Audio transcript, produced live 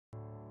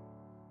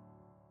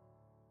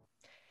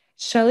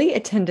Shelly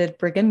attended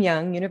Brigham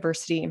Young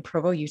University in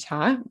Provo,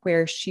 Utah,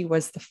 where she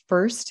was the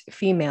first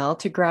female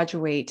to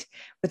graduate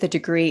with a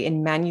degree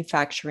in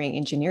manufacturing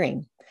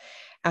engineering.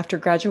 After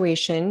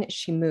graduation,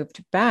 she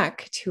moved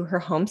back to her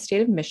home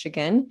state of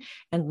Michigan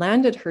and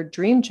landed her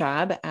dream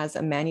job as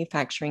a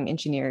manufacturing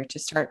engineer to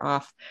start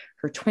off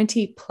her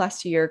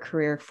 20-plus year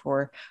career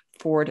for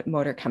Ford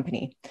Motor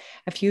Company.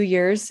 A few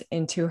years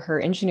into her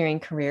engineering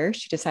career,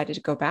 she decided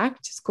to go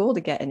back to school to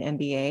get an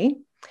MBA.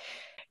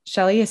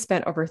 Shelly has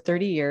spent over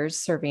 30 years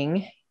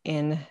serving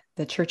in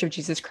the Church of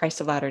Jesus Christ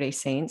of Latter-day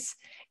Saints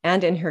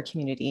and in her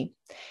community.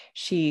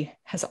 She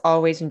has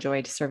always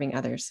enjoyed serving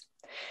others.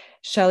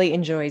 Shelly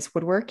enjoys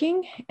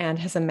woodworking and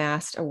has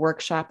amassed a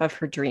workshop of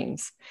her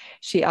dreams.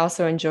 She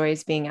also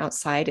enjoys being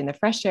outside in the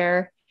fresh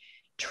air,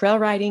 trail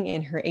riding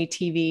in her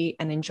ATV,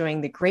 and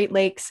enjoying the Great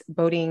Lakes,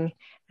 boating,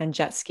 and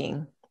jet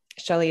skiing.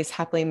 Shelly is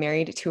happily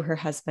married to her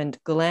husband,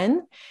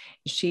 Glenn.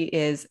 She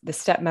is the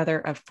stepmother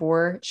of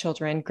 4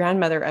 children,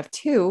 grandmother of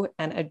 2,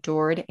 and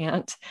adored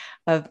aunt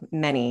of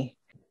many.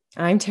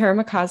 I'm Tara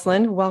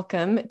McCausland.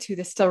 Welcome to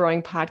the Still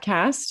Rowing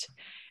podcast.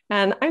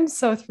 And I'm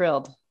so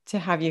thrilled to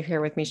have you here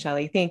with me,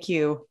 Shelly. Thank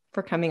you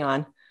for coming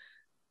on.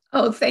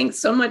 Oh, thanks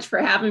so much for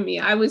having me.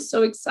 I was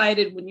so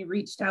excited when you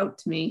reached out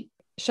to me.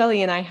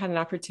 Shelly and I had an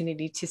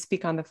opportunity to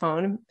speak on the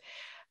phone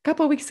a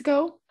couple of weeks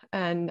ago,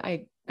 and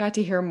I got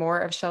to hear more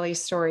of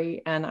Shelly's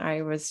story, and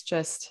I was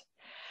just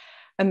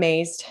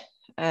amazed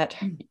at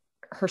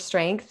her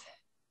strength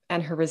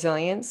and her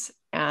resilience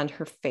and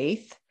her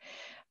faith.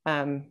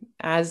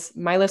 As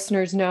my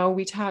listeners know,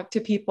 we talk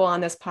to people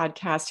on this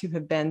podcast who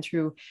have been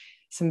through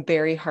some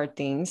very hard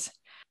things.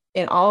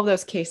 In all of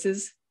those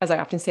cases, as I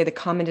often say, the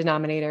common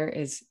denominator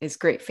is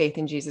great faith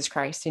in Jesus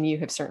Christ, and you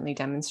have certainly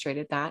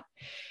demonstrated that.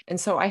 And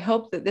so I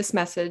hope that this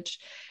message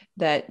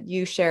that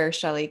you share,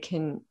 Shelly,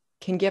 can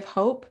give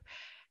hope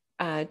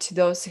to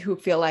those who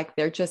feel like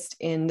they're just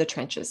in the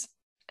trenches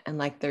and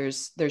like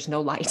there's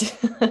no light.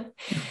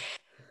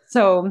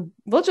 So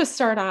we'll just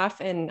start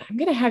off, and I'm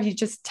going to have you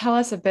just tell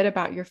us a bit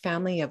about your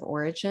family of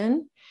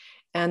origin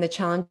and the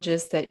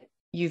challenges that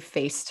you've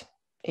faced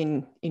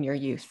in your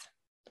youth.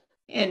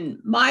 And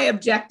my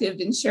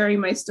objective in sharing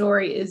my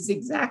story is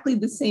exactly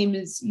the same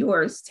as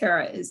yours,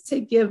 Tara, is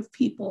to give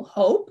people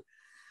hope.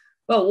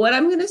 But what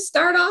I'm going to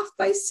start off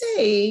by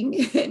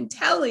saying and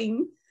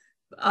telling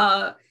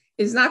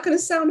is not going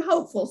to sound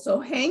hopeful.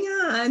 So hang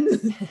on.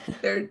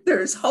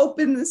 There's hope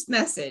in this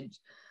message.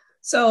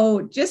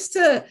 So just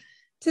to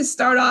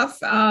start off,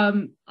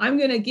 I'm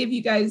going to give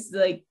you guys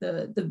like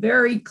the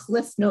very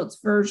Cliff Notes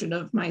version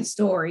of my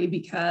story,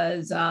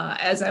 because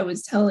as I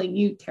was telling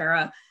you,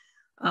 Tara,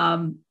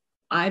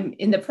 I'm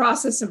in the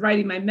process of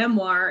writing my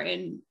memoir,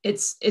 and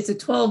it's a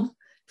 12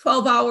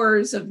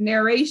 hours of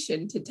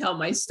narration to tell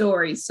my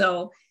story.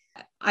 So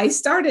I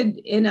started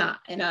in a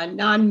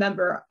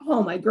non-member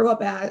home. I grew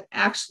up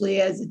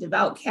actually as a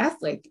devout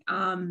Catholic,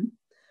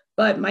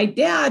 but my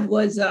dad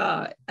was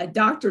a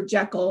Dr.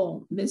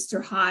 Jekyll,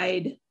 Mr.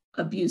 Hyde,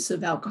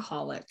 abusive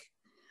alcoholic.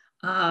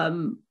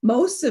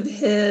 Most of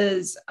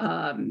his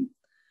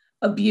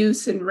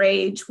abuse and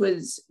rage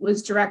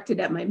was directed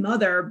at my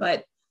mother,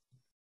 but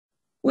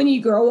when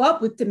you grow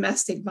up with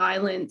domestic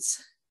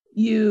violence,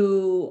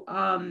 you,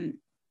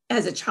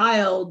 as a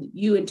child,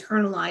 you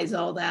internalize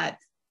all that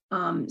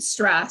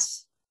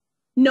stress.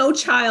 No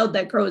child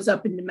that grows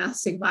up in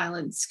domestic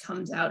violence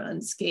comes out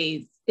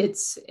unscathed.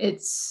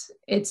 It's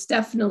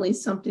definitely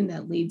something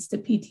that leads to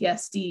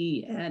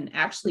PTSD, and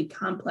actually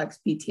complex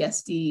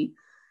PTSD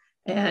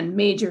and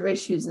major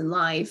issues in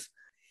life.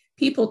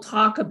 People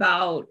talk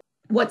about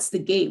what's the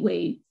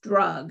gateway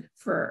drug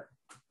for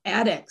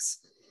addicts.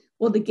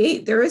 Well,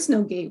 there is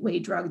no gateway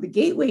drug. The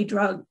gateway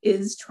drug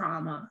is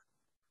trauma.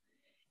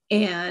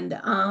 And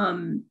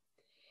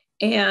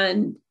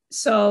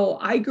so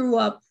I grew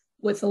up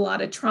with a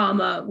lot of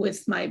trauma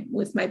with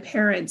my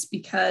parents,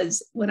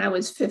 because when I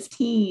was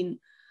 15,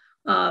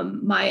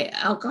 my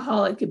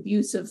alcoholic,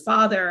 abusive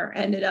father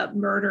ended up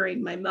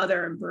murdering my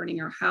mother and burning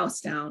her house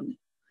down.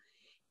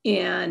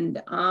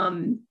 And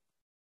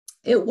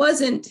he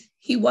wasn't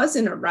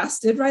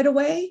arrested right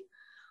away.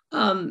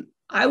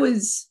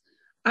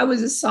 I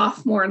was a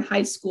sophomore in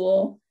high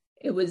school.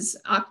 It was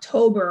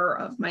October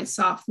of my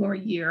sophomore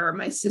year.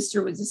 My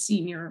sister was a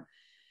senior,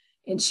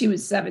 and she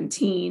was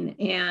 17.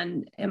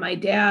 And my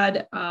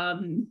dad,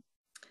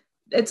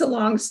 it's a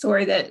long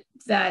story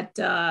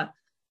that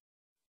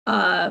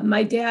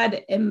my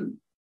dad and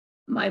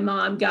my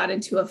mom got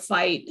into a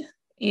fight,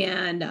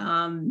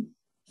 and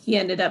he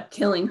ended up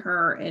killing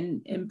her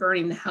and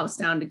burning the house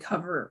down to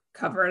cover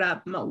it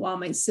up while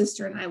my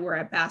sister and I were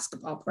at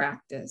basketball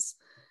practice.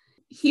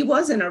 He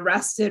wasn't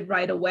arrested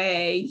right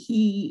away.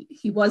 He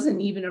wasn't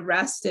even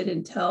arrested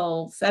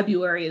until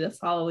February of the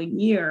following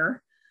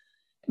year.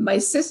 My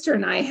sister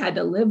and I had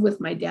to live with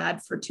my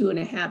dad for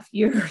 2.5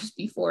 years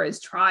before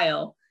his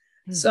trial.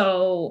 Mm-hmm.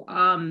 So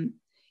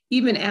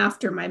even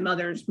after my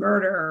mother's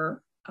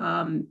murder,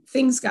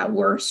 things got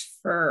worse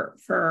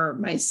for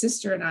my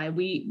sister and I.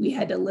 We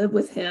had to live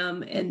with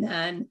him. And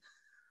then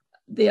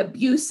the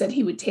abuse that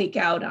he would take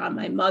out on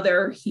my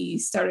mother, he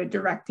started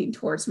directing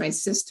towards my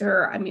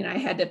sister. I mean, I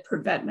had to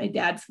prevent my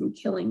dad from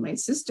killing my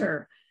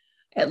sister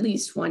at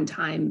least one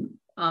time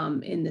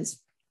in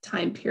this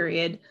time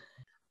period.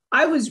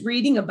 I was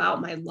reading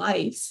about my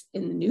life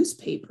in the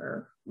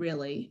newspaper,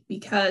 really,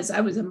 because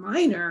I was a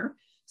minor.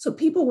 So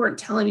people weren't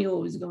telling me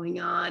what was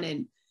going on.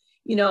 And,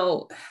 you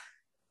know,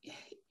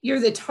 you're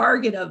the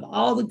target of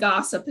all the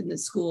gossip in the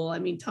school. I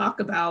mean, talk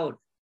about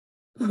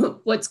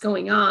what's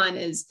going on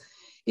is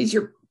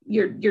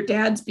your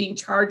dad's being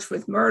charged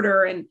with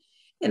murder. And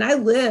I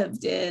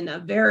lived in a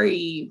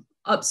very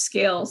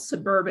upscale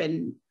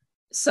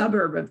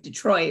suburb of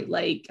Detroit,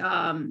 like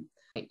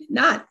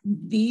not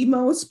the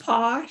most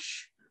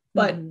posh,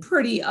 but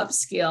pretty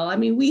upscale. I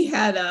mean, we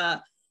had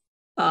a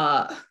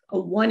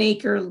 1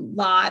 acre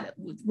lot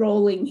with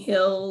rolling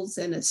hills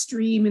and a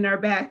stream in our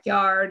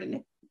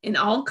backyard and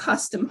all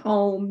custom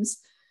homes.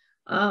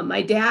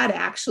 My dad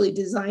actually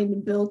designed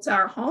and built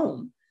our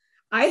home.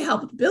 I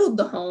helped build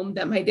the home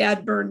that my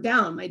dad burned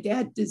down. My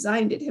dad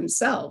designed it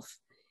himself.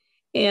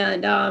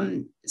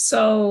 And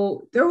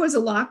so there was a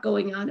lot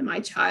going on in my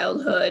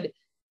childhood,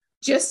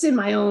 just in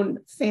my own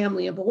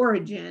family of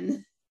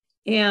origin.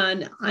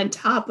 And on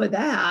top of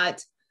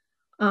that,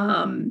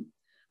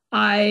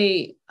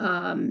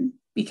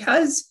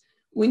 because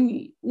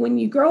when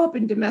you grow up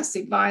in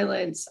domestic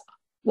violence,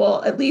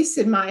 well, at least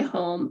in my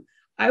home,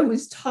 I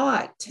was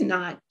taught to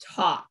not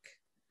talk.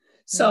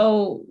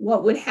 So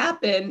what would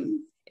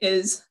happen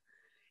is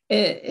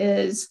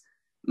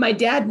my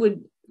dad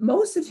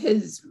most of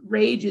his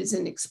rages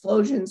and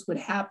explosions would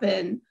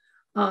happen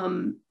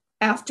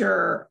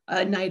after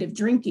a night of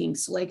drinking.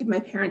 So like if my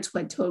parents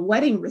went to a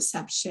wedding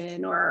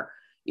reception or,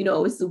 you know,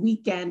 it was the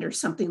weekend or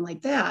something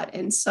like that.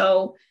 And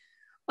so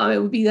it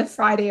would be the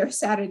Friday or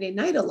Saturday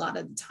night a lot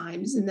of the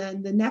times. And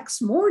then the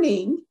next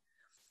morning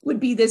would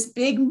be this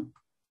big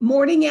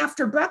morning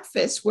after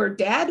breakfast where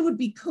dad would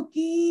be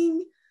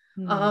cooking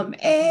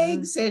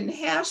eggs and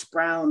hash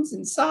browns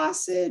and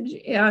sausage.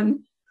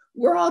 And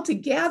we're all to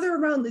gather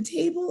around the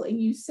table and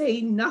you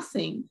say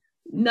nothing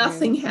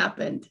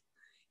happened.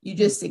 You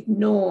just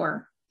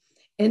ignore.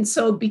 And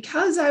so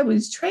because I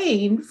was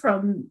trained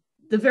from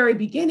the very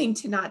beginning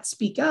to not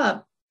speak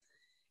up,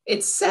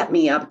 it set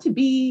me up to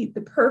be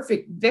the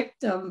perfect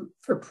victim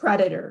for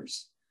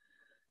predators.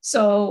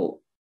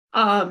 So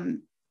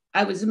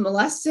I was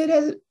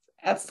molested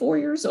at 4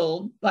 years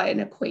old by an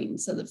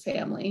acquaintance of the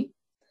family.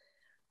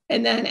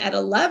 And then at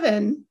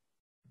 11,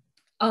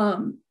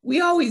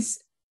 we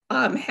always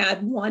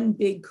had one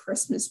big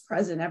Christmas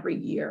present every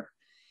year.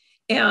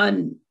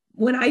 And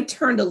when I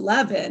turned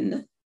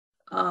 11,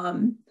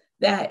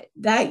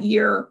 that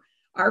year,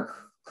 our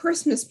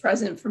Christmas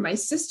present for my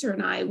sister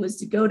and I was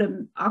to go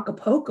to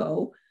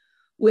Acapulco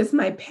with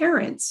my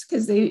parents,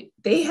 because they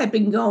had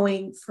been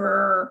going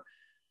for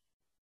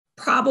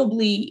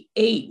probably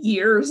 8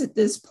 years at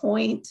this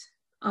point,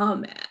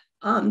 to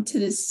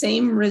the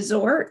same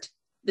resort,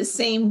 the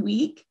same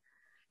week,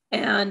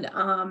 and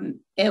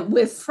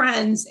with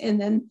friends. And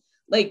then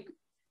like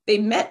they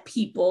met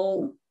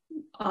people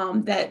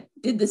that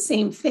did the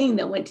same thing,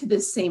 that went to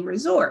this same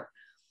resort.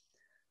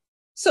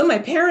 So my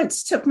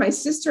parents took my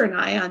sister and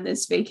I on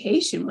this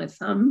vacation with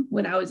them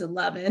when I was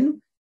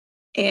 11.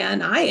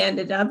 And I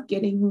ended up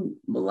getting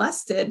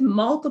molested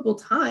multiple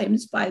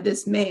times by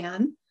this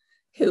man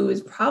who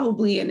was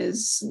probably in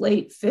his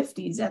late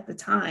 50s at the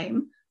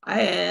time.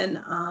 And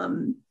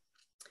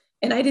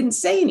I didn't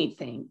say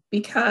anything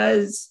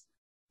because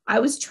I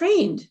was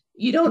trained.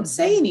 You don't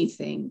say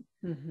anything.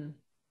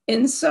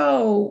 And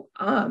so,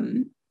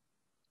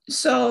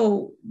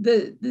 so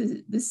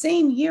the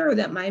same year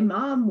that my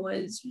mom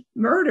was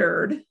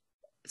murdered,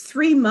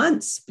 3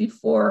 months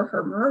before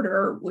her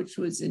murder, which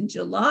was in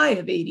July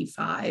of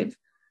 85,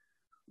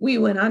 we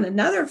went on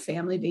another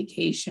family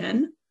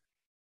vacation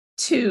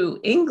to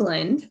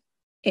England.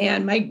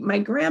 And my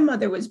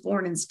grandmother was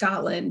born in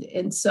Scotland.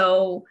 And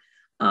so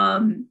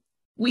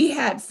we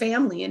had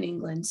family in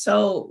England.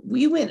 So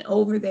we went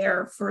over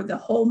there for the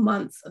whole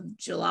month of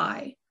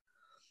July.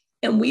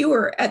 And we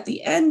were at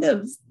the end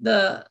of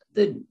the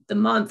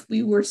month,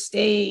 we were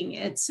staying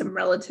at some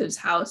relative's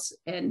house,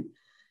 and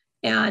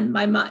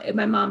my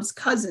mom's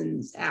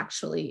cousins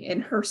actually,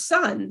 and her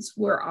sons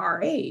were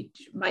our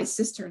age, my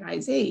sister and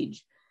I's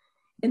age.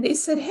 And they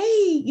said,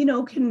 hey, you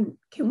know, can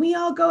we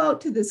all go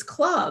out to this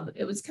club?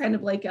 It was kind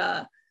of like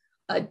a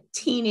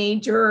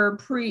teenager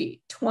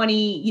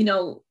pre-20, you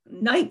know,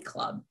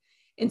 nightclub.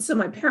 And so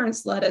my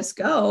parents let us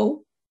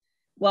go.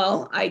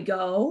 Well, I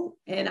go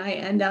and I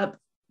end up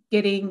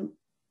getting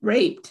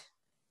raped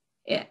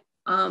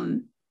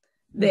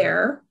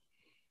there.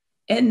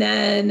 And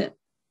then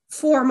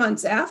 4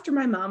 months after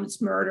my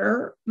mom's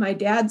murder, my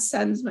dad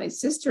sends my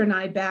sister and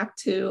I back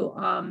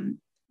to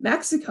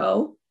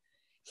Mexico.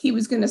 He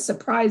was going to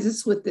surprise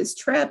us with this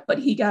trip, but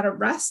he got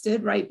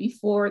arrested right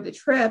before the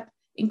trip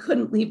and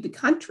couldn't leave the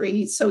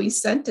country. So he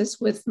sent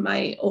us with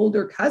my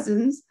older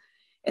cousins.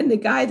 And the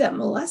guy that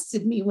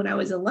molested me when I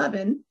was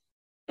 11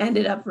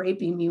 ended up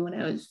raping me when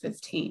I was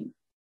 15.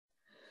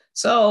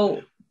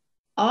 So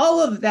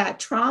all of that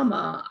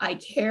trauma I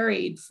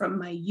carried from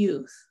my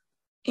youth.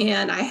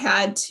 And I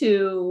had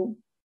to,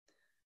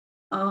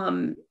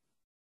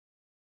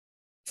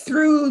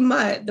 through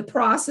the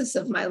process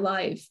of my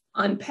life,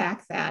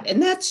 unpack that.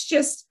 And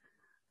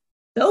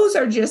those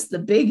are just the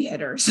big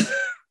hitters.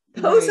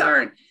 Those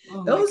aren't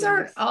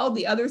all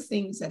the other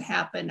things that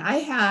happened. I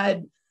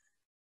had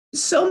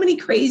so many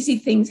crazy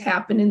things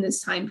happen in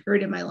this time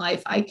period in my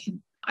life. I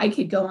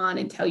could go on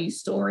and tell you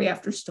story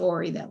after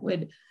story that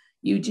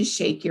you just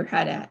shake your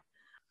head at.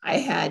 I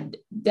had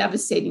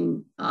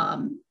devastating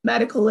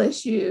medical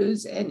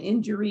issues and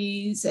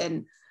injuries.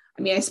 And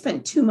I mean, I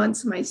spent 2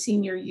 months of my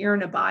senior year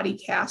in a body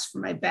cast for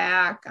my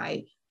back.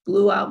 I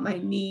blew out my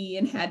knee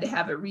and had to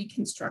have it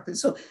reconstructed.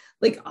 So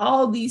like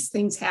all these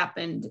things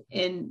happened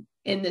in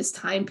this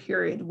time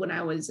period when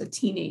I was a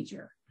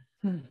teenager.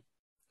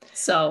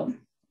 So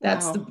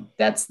that's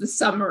the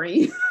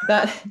summary.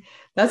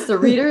 That's the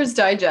Reader's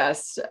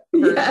Digest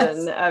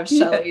version of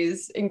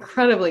Shelly's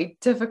incredibly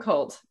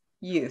difficult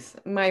youth.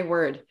 My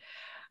word.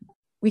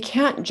 We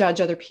can't judge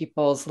other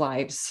people's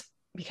lives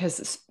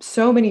because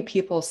so many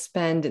people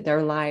spend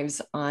their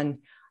lives on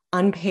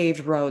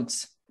unpaved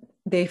roads.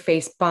 They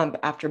face bump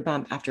after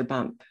bump after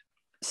bump.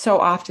 So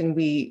often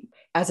we,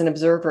 as an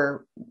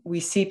observer, we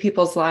see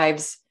people's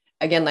lives,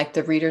 again, like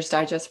the Reader's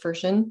Digest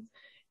version,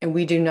 and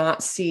we do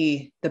not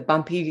see the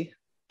bumpy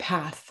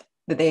path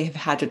that they have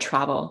had to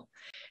travel.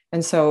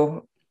 And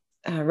so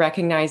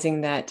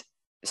recognizing that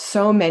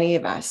so many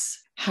of us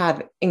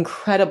have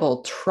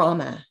incredible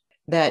trauma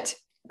that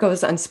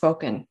goes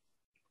unspoken.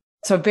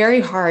 So very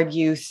hard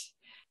youth.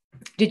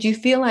 Did you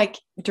feel like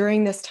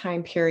during this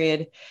time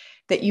period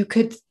that you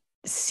could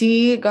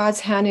see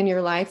God's hand in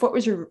your life? What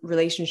was your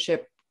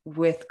relationship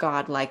with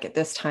God like at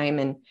this time?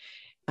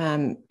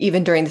 And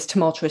even during this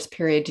tumultuous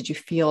period, did you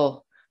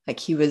feel like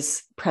he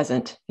was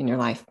present in your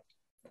life?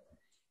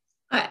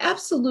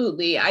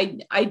 Absolutely.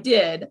 I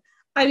did.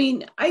 I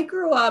mean, I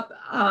grew up,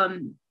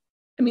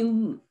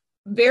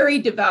 very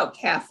devout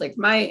Catholic.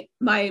 My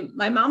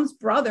mom's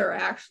brother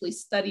actually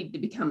studied to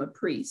become a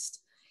priest.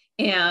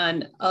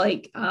 And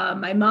like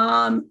my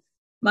mom,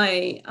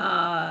 my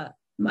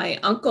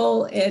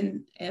uncle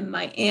and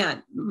my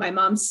aunt, my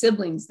mom's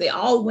siblings, they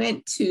all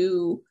went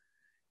to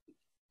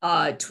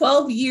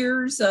 12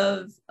 years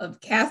of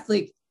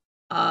Catholic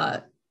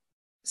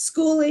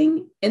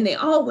schooling, and they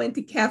all went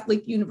to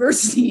Catholic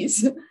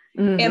universities.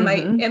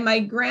 Mm-hmm. And my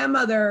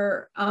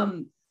grandmother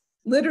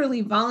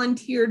literally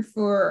volunteered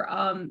for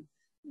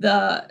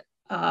the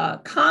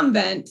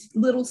convent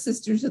Little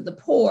Sisters of the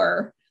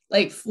Poor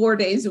like 4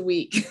 days a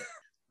week.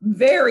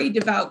 Very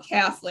devout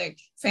Catholic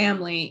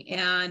family.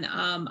 And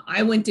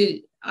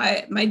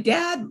my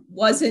dad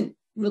wasn't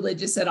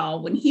religious at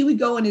all. When he would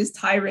go on his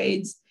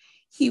tirades,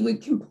 he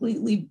would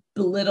completely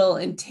belittle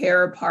and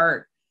tear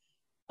apart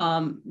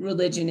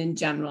religion in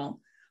general.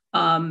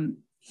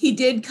 He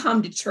did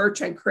come to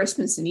church on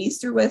Christmas and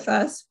Easter with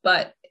us,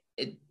 but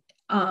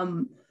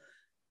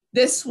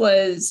this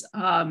was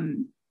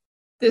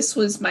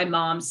my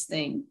mom's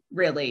thing,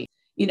 really.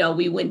 You know,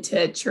 we went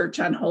to church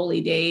on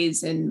holy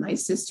days, and my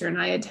sister and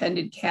I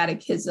attended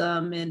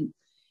catechism,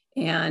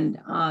 and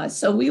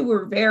so we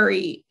were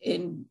very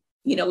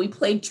we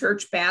played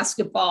church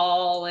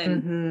basketball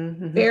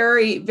and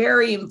very,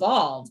 very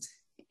involved.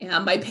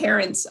 And my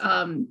parents,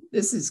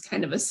 this is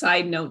kind of a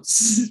side note,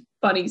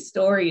 funny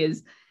story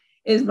is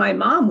my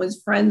mom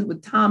was friends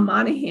with Tom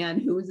Monahan,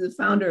 who was the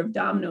founder of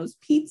Domino's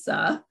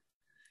Pizza.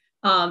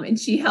 And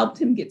she helped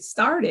him get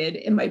started.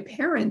 And my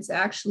parents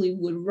actually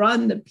would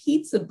run the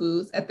pizza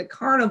booth at the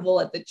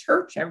carnival at the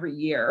church every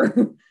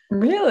year.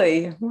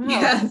 Really? Wow.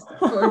 Yes,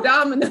 for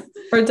Domino's.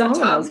 For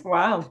Domino's.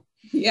 Wow.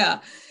 Yeah.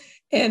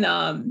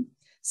 And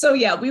so,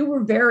 yeah, we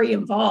were very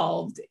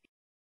involved.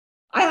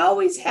 I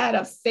always had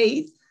a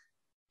faith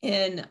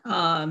in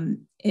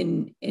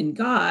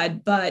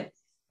God, but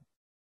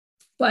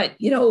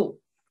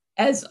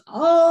as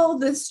all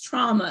this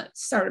trauma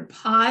started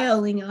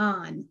piling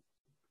on,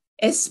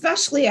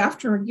 especially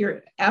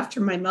after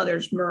my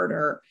mother's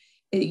murder,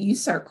 you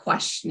start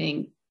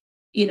questioning,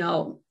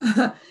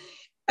 I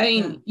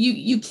mean,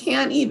 you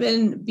can't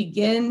even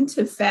begin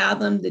to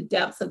fathom the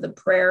depth of the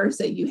prayers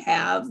that you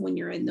have when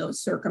you're in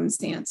those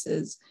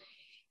circumstances.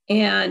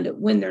 And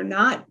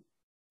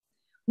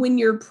when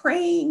you're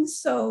praying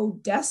so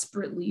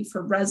desperately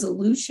for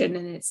resolution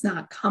and it's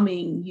not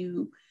coming,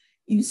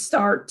 you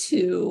start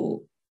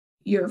to,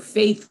 your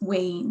faith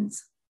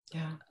wanes.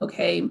 Yeah.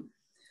 Okay.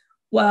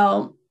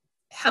 Well,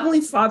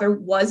 Heavenly Father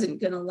wasn't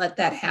going to let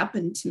that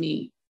happen to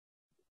me.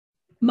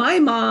 My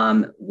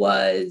mom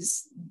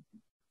was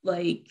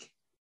like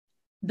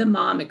the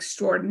mom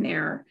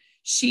extraordinaire.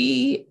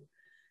 She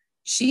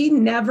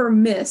never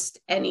missed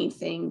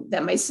anything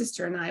that my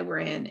sister and I were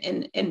in.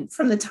 And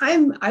from the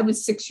time I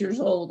was 6 years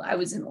old, I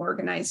was in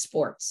organized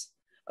sports.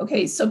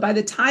 Okay. So by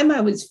the time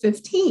I was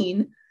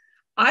 15,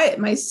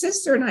 my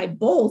sister and I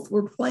both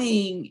were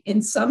playing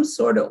in some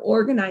sort of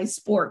organized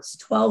sports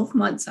 12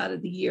 months out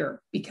of the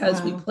year,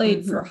 because we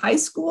played for high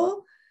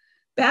school,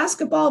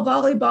 basketball,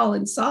 volleyball,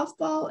 and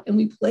softball. And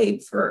we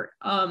played for,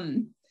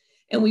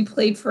 and we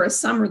played for a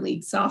summer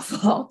league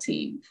softball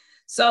team.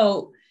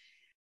 So,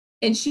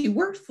 and she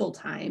worked full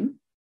time.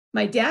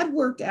 My dad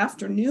worked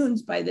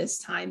afternoons by this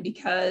time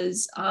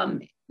because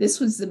this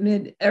was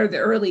the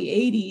early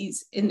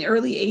 80s. In the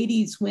early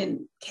 80s,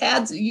 when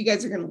CADs, you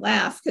guys are going to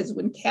laugh because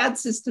when CAD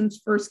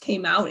systems first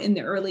came out in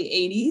the early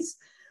 80s,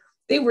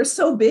 they were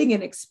so big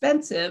and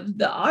expensive.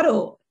 The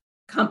auto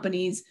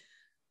companies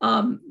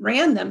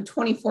ran them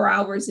 24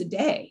 hours a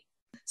day.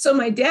 So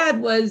my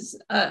dad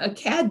was a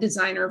CAD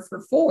designer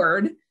for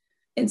Ford.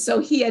 And so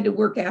he had to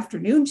work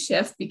afternoon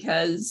shift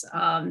because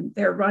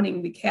they're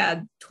running the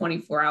CAD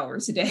 24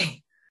 hours a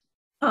day.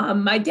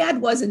 My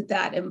dad wasn't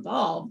that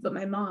involved, but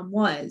my mom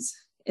was.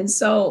 And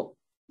so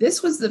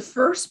this was the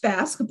first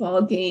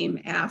basketball game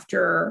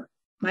after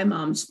my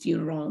mom's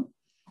funeral.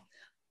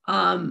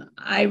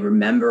 I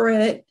remember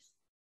it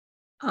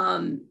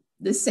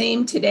the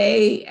same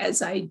today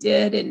as I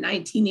did in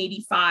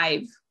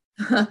 1985.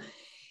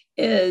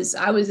 Is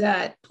I was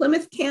at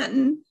Plymouth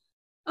Canton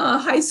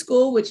High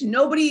School, which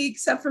nobody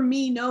except for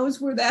me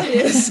knows where that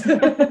is.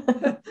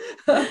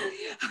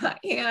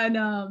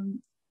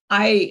 And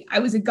I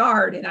was a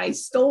guard and I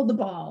stole the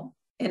ball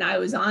and I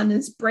was on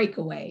this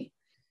breakaway.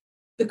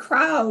 The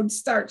crowd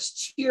starts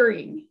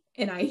cheering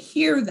and I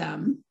hear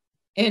them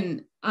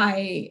and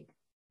I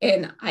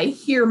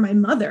hear my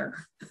mother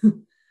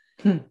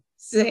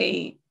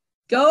say,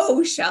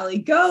 "Go, Shelly,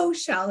 go,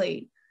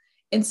 Shelly."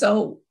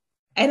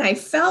 And I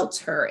felt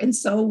her. And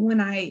so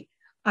when I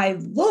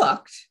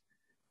looked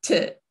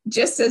to,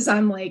 just as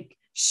I'm like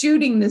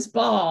shooting this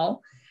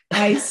ball,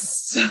 I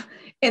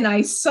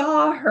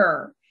saw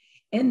her,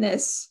 and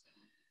this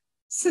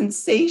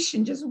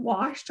sensation just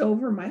washed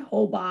over my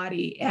whole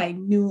body. I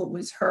knew it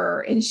was her,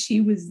 and she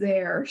was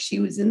there. She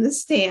was in the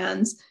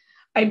stands.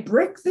 I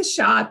brick the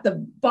shot, the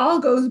ball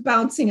goes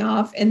bouncing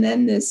off, and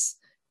then this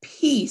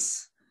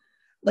peace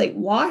like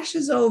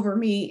washes over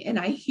me, and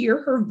I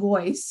hear her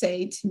voice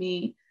say to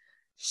me,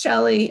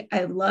 "Shelly,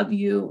 I love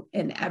you,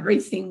 and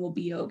everything will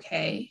be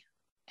okay."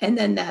 And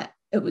then that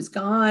it was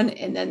gone,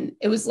 and then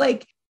it was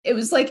like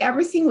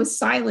everything was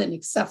silent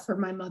except for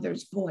my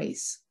mother's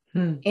voice.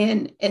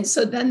 And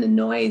so then the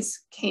noise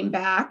came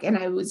back, and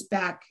I was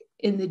back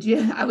in the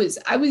gym. I was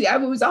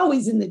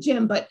always in the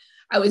gym, but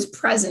I was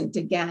present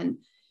again.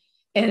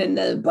 And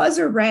the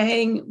buzzer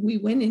rang. We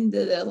went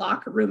into the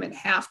locker room at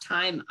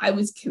halftime. I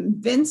was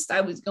convinced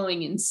I was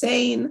going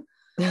insane.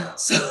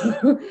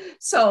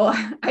 So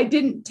I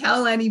didn't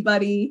tell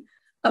anybody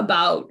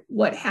about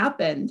what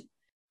happened.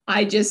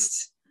 I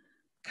just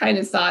kind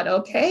of thought,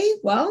 okay,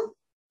 well,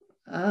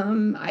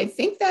 I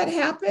think that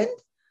happened.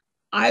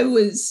 I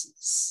was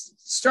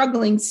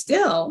struggling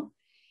still.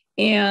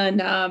 And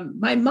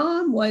my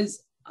mom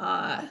was,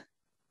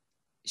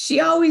 she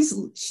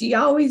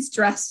always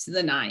dressed to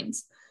the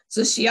nines.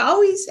 So she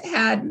always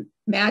had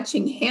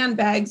matching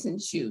handbags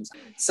and shoes.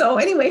 So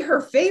anyway, her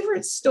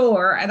favorite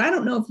store, and I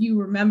don't know if you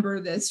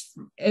remember this,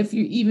 if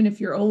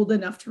you're old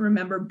enough to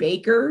remember,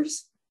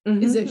 Baker's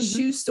is a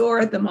shoe store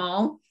at the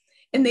mall.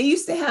 And they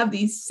used to have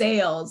these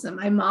sales, and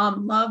my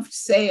mom loved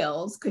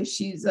sales because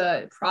she's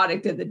a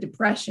product of the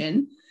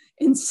Depression.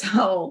 And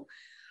so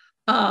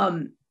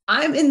I'm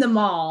in the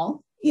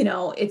mall,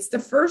 it's the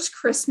first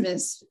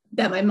Christmas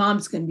that my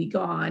mom's going to be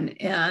gone.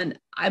 And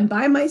I'm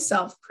by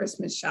myself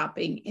Christmas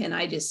shopping. And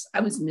I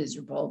was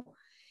miserable.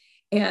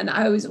 And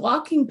I was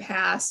walking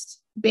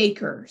past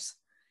Baker's,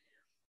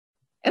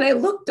 and I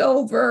looked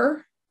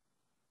over,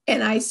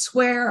 and I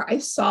swear I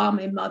saw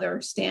my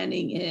mother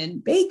standing in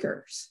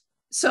Baker's.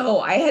 So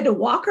I had to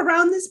walk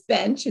around this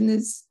bench and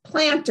this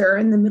planter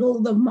in the middle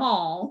of the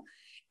mall.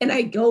 And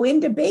I go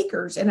into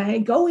Baker's, and I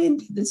go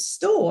into the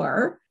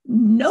store.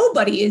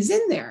 Nobody is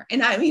in there.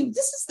 And I mean,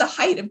 this is the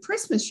height of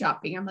Christmas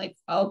shopping. I'm like,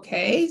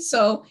 okay.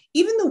 So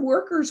even the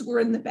workers were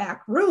in the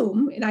back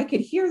room, and I could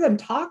hear them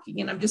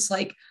talking. And I'm just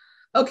like,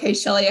 okay,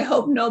 Shelly, I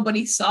hope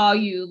nobody saw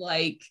you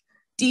like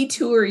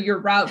detour your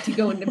route to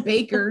go into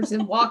Baker's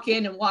and walk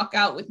in and walk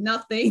out with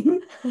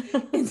nothing.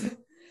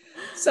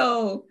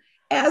 So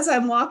as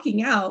I'm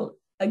walking out,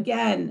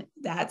 again,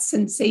 that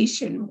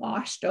sensation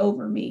washed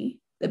over me.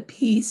 The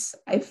peace,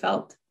 I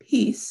felt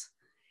peace.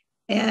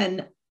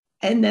 And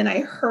then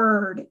I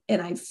heard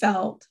and I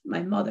felt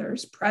my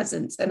mother's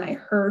presence, and I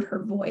heard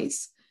her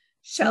voice,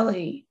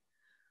 "Shelly,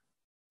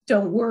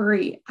 don't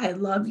worry. I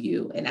love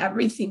you, and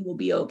everything will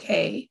be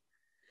okay."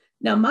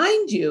 Now,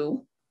 mind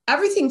you,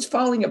 everything's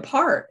falling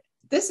apart.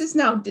 This is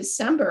now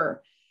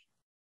December.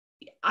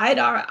 I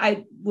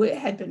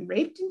had been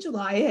raped in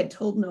July. I had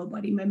told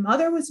nobody. My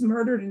mother was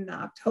murdered in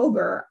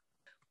October.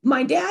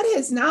 My dad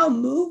has now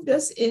moved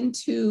us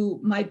into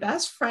my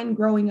best friend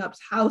growing up's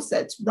house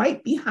that's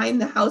right behind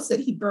the house that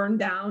he burned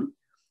down.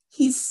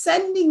 He's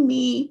sending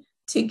me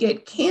to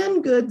get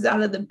canned goods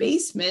out of the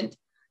basement.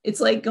 It's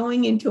like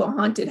going into a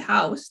haunted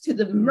house to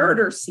the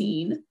murder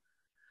scene.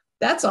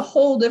 That's a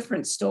whole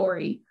different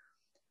story.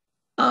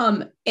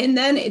 And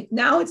then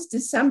now it's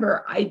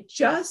December.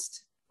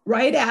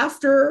 Right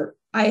after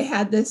I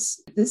had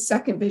this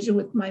second vision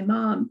with my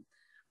mom,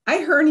 I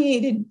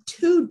herniated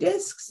 2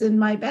 discs in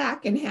my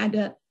back and had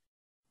to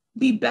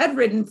be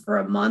bedridden for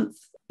a month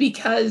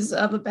because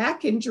of a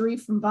back injury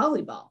from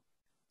volleyball.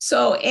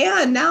 So,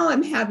 and now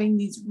I'm having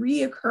these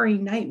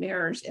reoccurring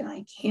nightmares and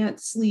I can't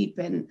sleep.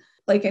 And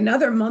like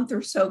another month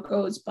or so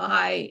goes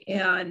by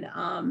and,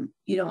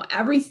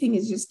 everything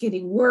is just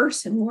getting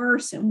worse and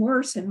worse and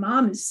worse. And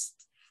mom has,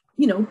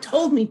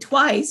 told me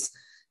twice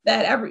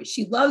that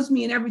she loves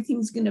me and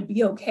everything's going to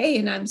be okay.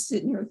 And I'm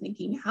sitting here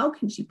thinking, how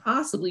can she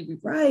possibly be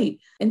right?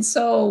 And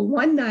so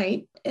one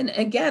night, and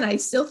again, I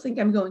still think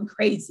I'm going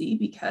crazy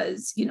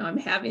because,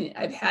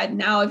 I've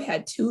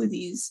had two of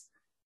these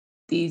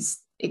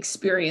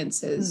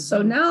experiences. Mm-hmm.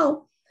 So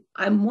now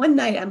one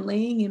night I'm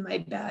laying in my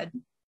bed.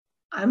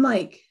 I'm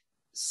like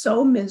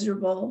so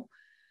miserable.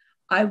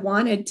 I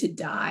wanted to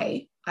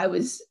die.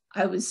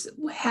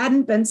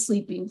 Hadn't been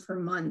sleeping for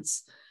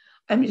months.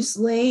 I'm just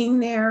laying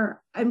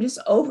there. I'm just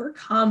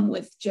overcome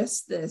with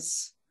just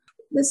this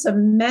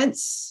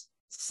immense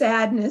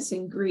sadness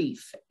and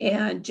grief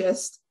and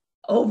just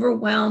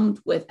overwhelmed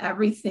with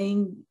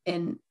everything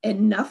and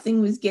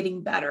nothing was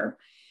getting better.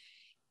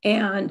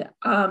 And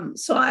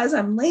so as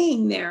I'm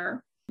laying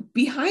there,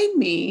 behind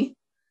me,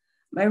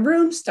 my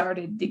room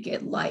started to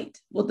get light.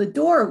 Well, the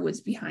door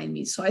was behind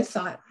me. So I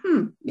thought,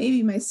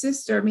 maybe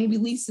maybe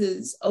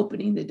Lisa's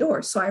opening the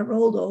door. So I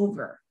rolled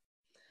over.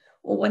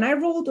 Well, when I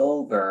rolled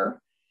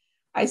over,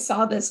 I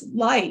saw this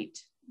light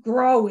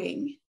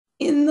growing.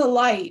 In the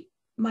light,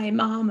 my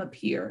mom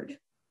appeared.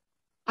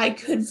 I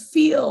could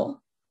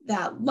feel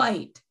that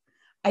light.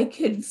 I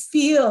could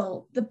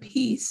feel the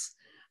peace.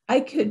 I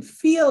could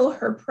feel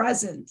her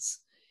presence.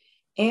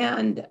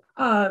 And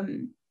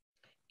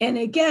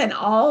again,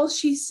 all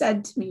she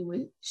said to me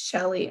was,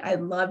 Shelly, I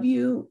love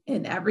you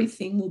and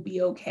everything will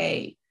be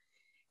okay.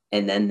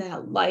 And then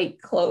that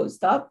light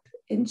closed up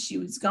and she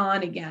was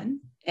gone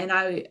again. And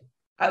I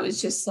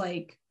was just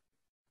like,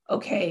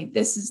 okay,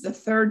 this is the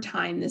third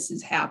time this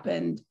has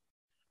happened.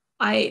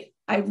 I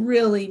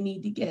really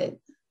need to get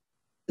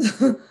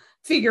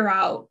figure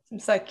out some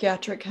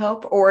psychiatric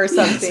help or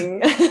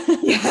something.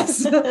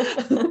 Yes.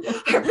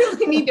 I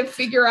really need to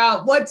figure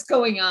out what's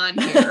going on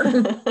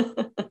here.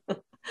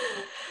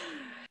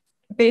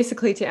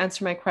 Basically, to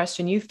answer my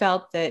question, you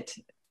felt that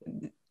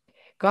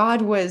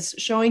God was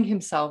showing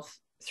himself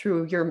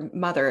through your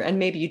mother, and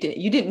maybe you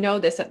didn't know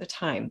this at the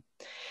time,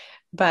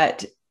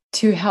 but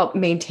to help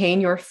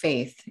maintain your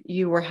faith,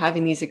 you were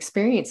having these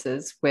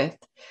experiences with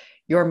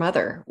your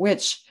mother,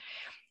 which,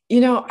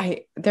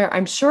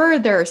 I'm sure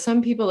there are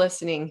some people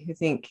listening who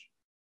think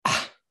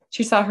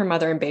she saw her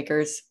mother in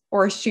Baker's,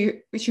 or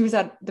she was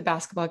at the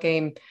basketball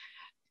game.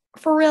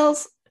 For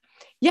reals?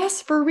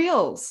 Yes, for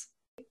reals.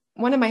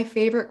 One of my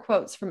favorite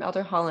quotes from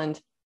Elder Holland,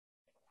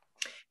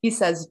 he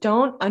says,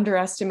 don't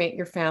underestimate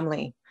your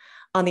family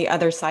on the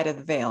other side of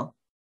the veil.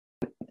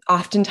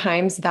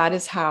 Oftentimes that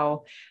is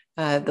how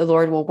the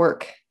Lord will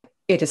work.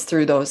 It is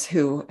through those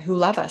who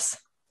love us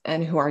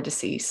and who are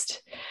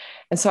deceased.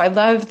 And so I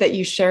love that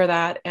you share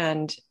that.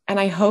 And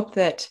I hope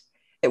that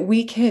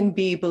we can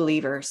be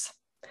believers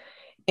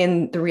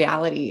in the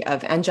reality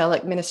of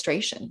angelic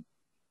ministration.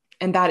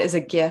 And that is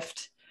a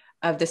gift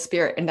of the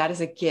Spirit. And that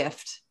is a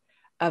gift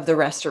of the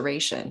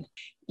restoration.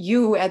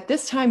 At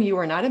this time, you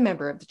were not a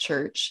member of the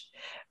church,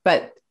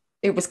 but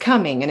it was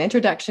coming. An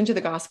introduction to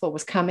the gospel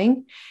was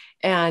coming.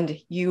 And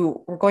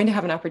you were going to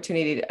have an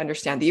opportunity to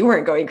understand that you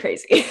weren't going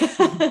crazy.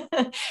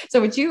 So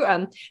would you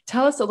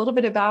tell us a little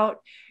bit about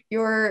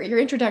your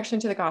introduction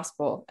to the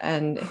gospel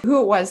and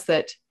who it was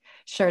that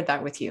shared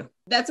that with you?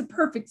 That's a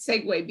perfect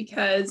segue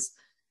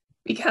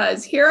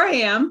because here I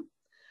am.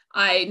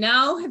 I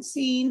now have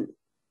seen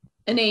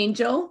an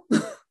angel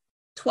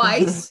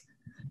twice,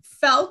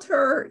 felt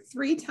her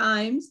 3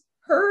 times,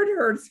 heard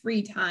her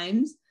 3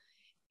 times,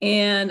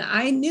 and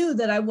I knew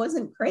that I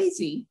wasn't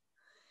crazy.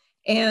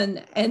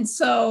 And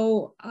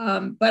so,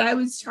 but I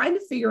was trying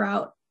to figure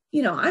out,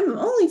 I'm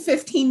only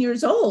 15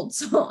 years old.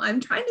 So I'm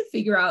trying to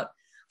figure out,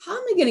 how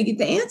am I going to get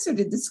the answer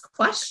to this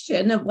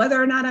question of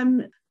whether or not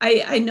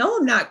I know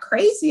I'm not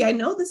crazy. I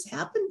know this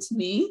happened to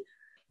me.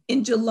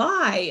 In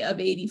July of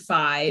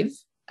 85,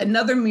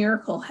 another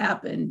miracle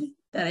happened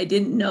that I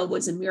didn't know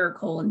was a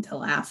miracle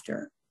until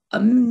after. A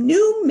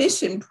new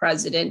mission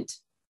president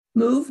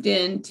moved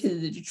into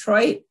the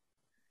Detroit,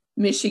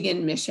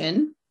 Michigan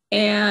mission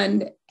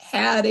and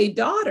had a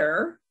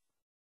daughter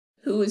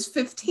who was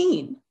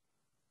 15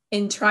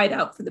 and tried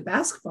out for the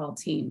basketball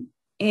team.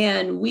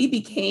 And we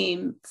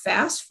became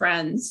fast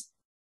friends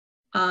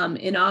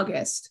in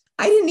August.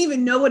 I didn't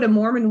even know what a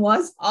Mormon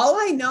was. All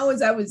I know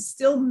is I was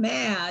still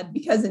mad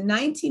because in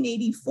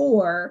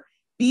 1984,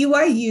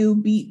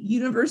 BYU beat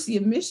University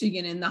of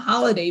Michigan in the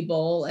Holiday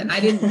Bowl, and I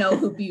didn't know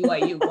who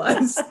BYU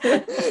was.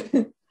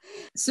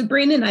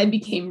 Sabrina and I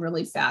became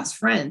really fast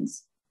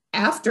friends.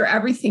 After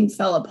everything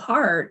fell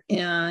apart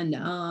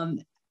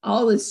and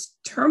all this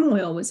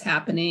turmoil was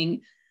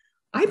happening,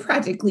 I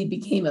practically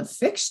became a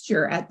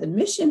fixture at the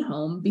mission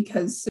home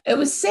because it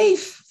was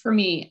safe for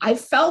me. I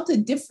felt a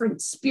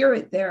different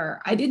spirit there.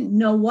 I didn't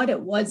know what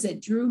it was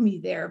that drew me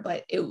there,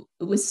 but it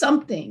was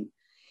something.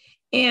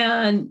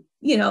 And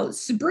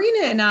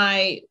Sabrina and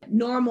I,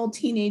 normal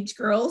teenage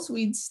girls,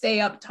 we'd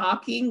stay up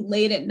talking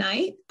late at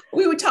night.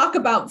 We would talk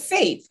about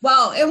faith.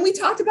 Well, and we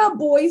talked about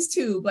boys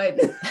too, but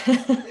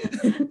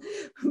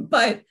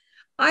but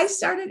I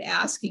started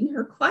asking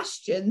her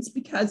questions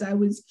because I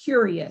was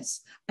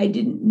curious. I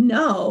didn't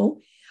know.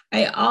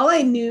 All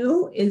I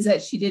knew is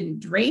that she didn't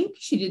drink,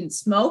 she didn't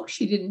smoke,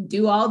 she didn't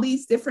do all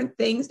these different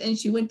things, and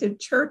she went to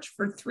church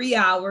for 3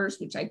 hours,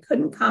 which I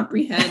couldn't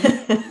comprehend.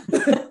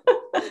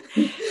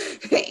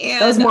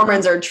 And, those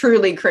Mormons are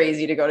truly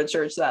crazy to go to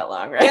church that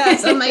long, right?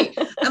 Yes, I'm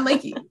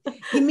like,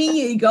 you mean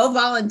you go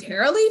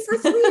voluntarily for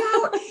 3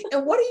 hours?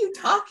 And what are you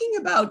talking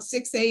about?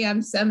 6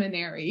 a.m.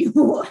 seminary?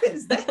 What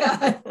is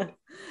that?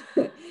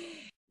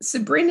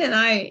 Sabrina and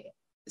I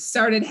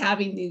started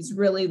having these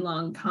really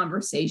long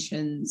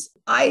conversations.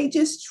 I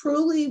just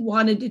truly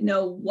wanted to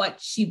know what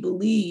she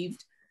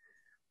believed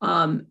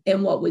and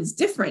what was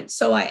different.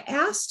 So I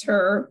asked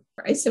her,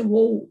 I said,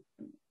 well,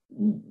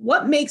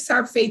 what makes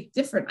our faith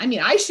different? I mean,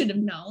 I should have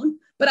known,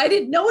 but I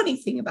didn't know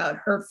anything about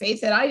her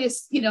faith. And I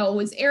just,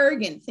 was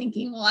arrogant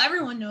thinking, well,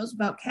 everyone knows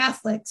about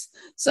Catholics.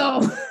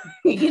 So,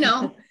 in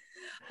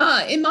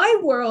my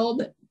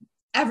world,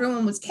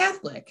 everyone was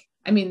Catholic.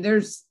 I mean,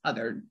 there's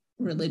other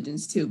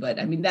religions too, but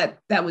I mean,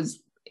 that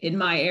was in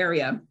my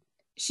area.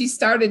 She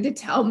started to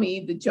tell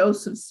me the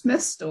Joseph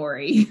Smith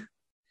story.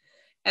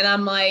 And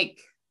I'm like,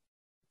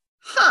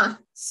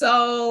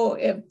 so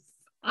if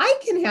I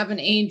can have an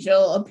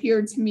angel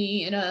appear to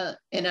me in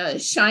a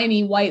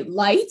shiny white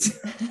light,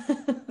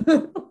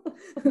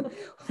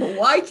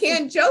 why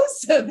can't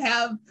Joseph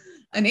have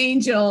an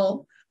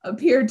angel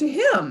appear to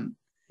him?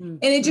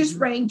 And it just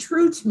rang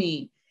true to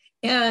me.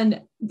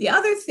 And the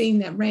other thing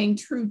that rang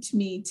true to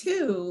me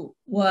too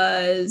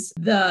was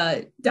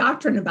the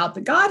doctrine about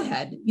the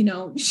Godhead.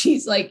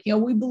 She's like,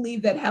 we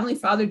believe that Heavenly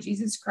Father,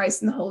 Jesus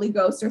Christ, and the Holy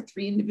Ghost are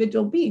 3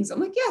 individual beings. I'm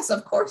like, yes,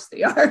 of course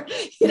they are.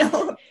 She's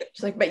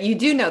like, but you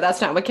do know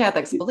that's not what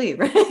Catholics believe,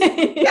 right?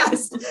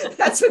 Yes,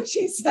 that's what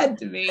she said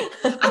to me.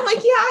 I'm like,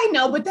 yeah, I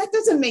know, but that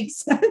doesn't make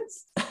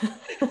sense.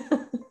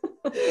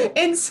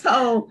 And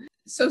so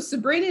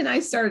Sabrina and I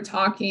started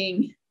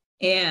talking,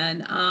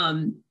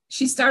 and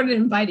she started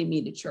inviting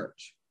me to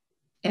church.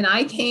 And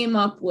I came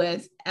up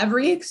with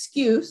every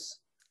excuse.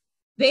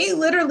 They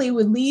literally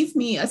would leave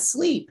me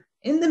asleep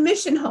in the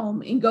mission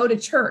home and go to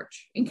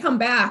church and come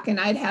back, and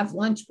I'd have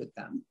lunch with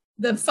them.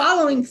 The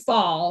following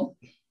fall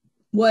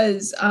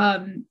was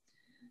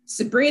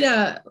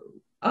Sabrina.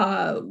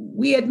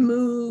 We had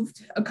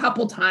moved a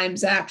couple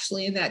times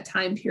actually in that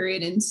time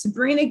period, and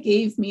Sabrina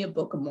gave me a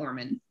Book of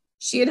Mormon.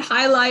 She had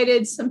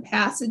highlighted some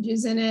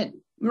passages in it,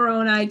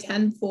 Moroni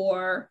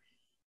 10:4,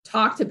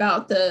 talked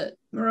about the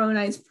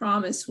Moroni's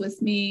promise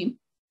with me.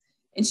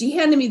 And she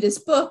handed me this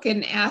book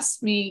and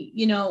asked me,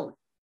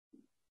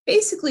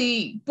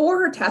 basically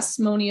bore her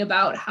testimony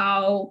about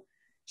how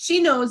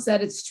she knows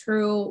that it's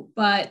true,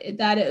 but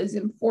that it is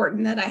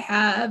important that I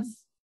have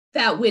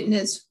that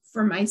witness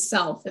for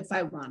myself if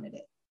I wanted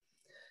it.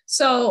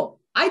 So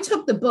I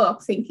took the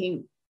book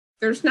thinking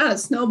there's not a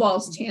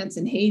snowball's chance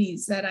in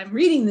Hades that I'm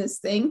reading this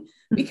thing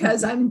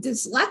because I'm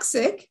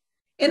dyslexic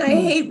and I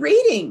hate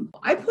reading.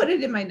 I put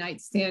it in my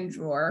nightstand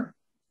drawer.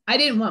 I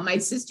didn't want my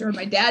sister or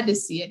my dad to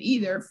see it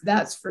either,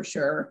 that's for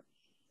sure.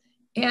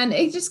 And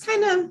it just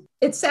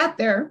it sat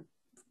there.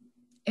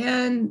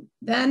 And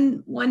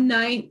then one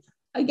night,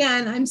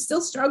 again, I'm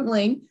still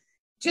struggling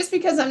just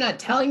because I'm not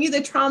telling you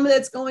the trauma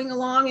that's going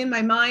along in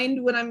my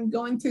mind when I'm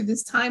going through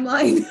this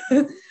timeline.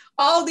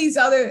 all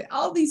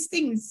these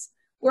things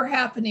were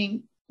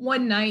happening.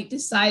 One night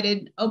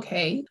decided,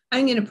 okay,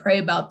 I'm going to pray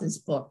about this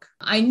book.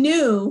 I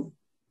knew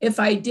if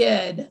I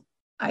did,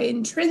 I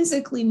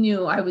intrinsically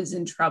knew I was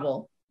in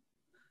trouble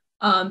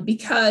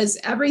because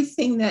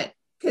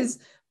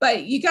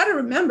but you got to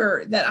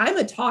remember that I'm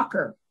a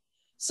talker.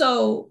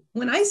 So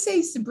when I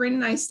say Sabrina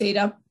and I stayed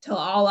up till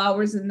all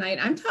hours of the night,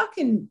 I'm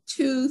talking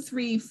 2,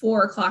 3,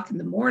 4 o'clock in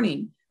the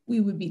morning. We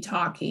would be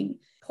talking.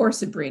 Poor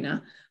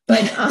Sabrina.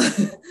 But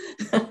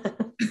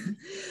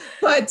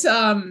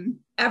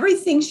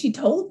everything she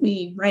told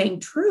me rang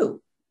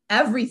true.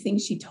 Everything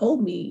she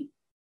told me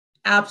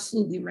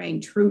absolutely rang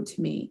true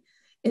to me.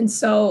 And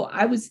so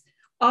I was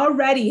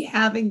already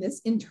having this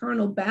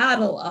internal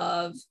battle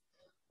of,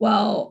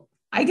 well,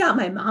 I got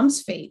my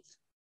mom's faith.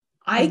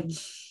 I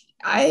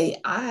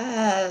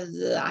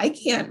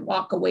can't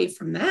walk away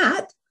from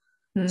that.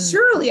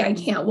 Surely I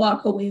can't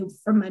walk away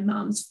from my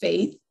mom's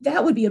faith.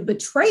 That would be a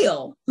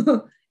betrayal,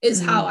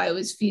 is how I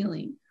was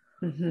feeling.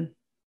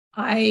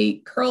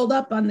 I curled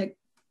up on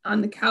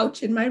the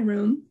couch in my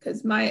room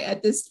because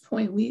at this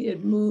point we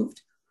had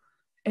moved,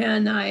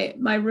 and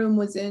my room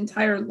was an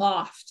entire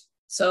loft.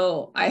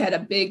 So I had a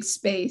big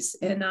space,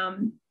 and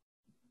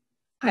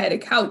I had a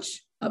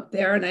couch up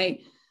there, and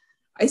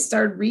I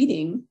started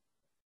reading.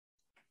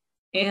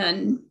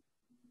 And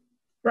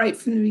right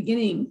from the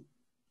beginning,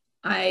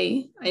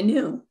 I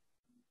knew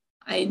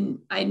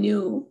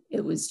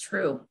it was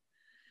true.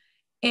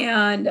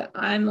 And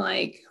I'm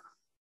like,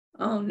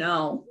 oh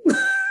no.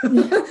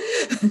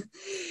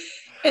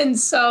 And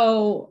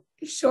so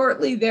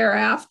shortly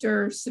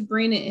thereafter,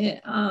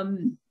 Sabrina,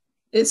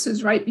 this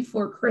was right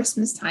before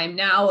Christmas time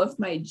now of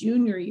my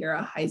junior year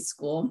of high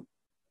school.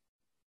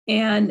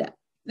 And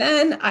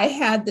then I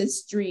had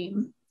this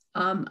dream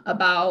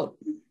about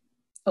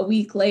a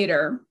week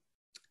later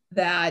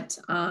that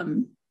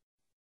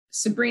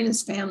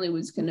Sabrina's family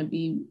was going to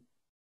be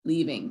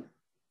leaving.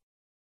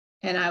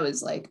 And I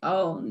was like,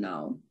 oh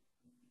no.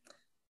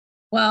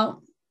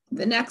 Well,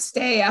 the next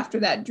day after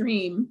that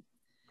dream,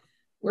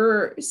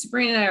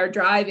 Sabrina and I are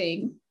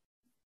driving,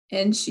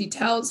 and she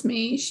tells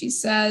me, she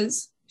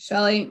says,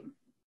 Shelly,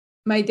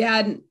 my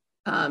dad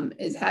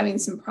is having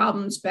some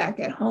problems back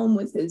at home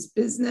with his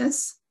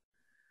business,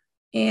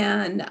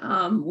 and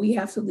we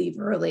have to leave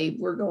early.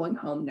 We're going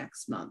home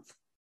next month.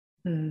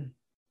 Mm.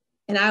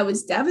 And I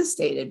was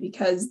devastated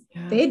because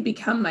they had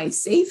become my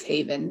safe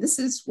haven. This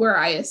is where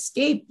I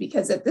escaped,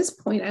 because at this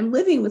point I'm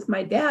living with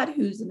my dad,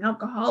 who's an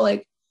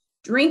alcoholic,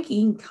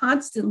 drinking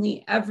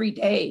constantly every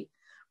day.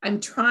 I'm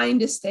trying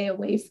to stay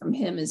away from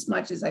him as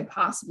much as I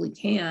possibly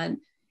can.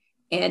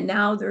 And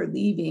now they're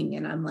leaving,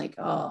 and I'm like,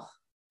 oh.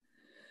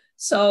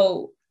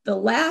 So the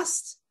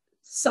last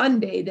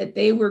Sunday that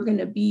they were going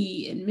to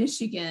be in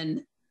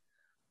Michigan,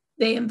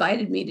 they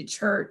invited me to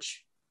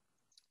church.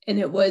 And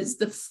it was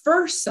the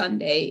first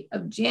Sunday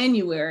of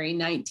January,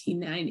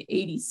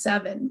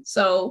 1987.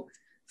 So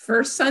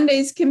first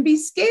Sundays can be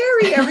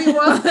scary,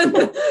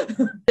 everyone.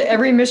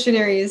 Every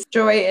missionary's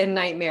joy and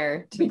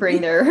nightmare to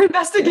bring their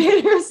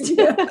investigators to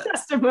the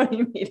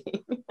testimony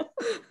meeting.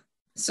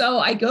 So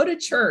I go to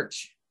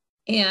church,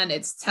 and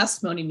it's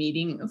testimony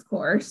meeting, of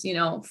course.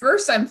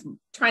 First I'm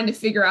trying to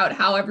figure out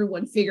how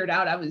everyone figured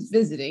out I was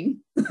visiting.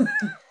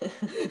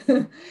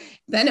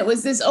 Then it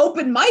was this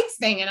open mic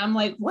thing, and I'm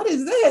like, what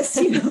is this?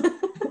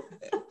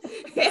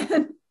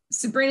 And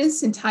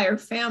Sabrina's entire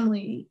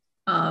family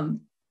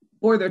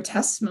bore their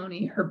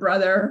testimony. Her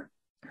brother,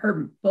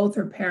 both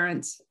her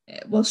parents,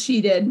 well, she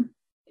did,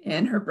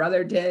 and her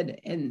brother did,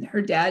 and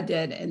her dad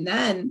did, and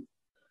then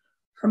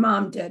her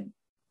mom did.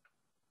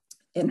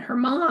 And her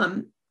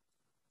mom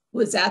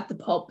was at the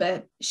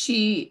pulpit.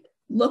 She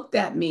looked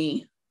at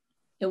me,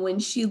 and when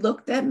she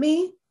looked at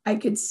me, I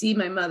could see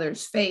my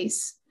mother's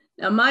face.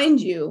 Now, mind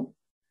you,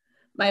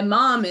 my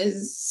mom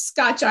is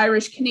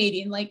Scotch-Irish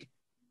Canadian, like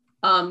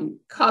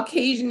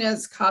Caucasian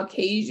as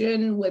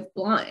Caucasian with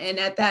blonde. And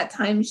at that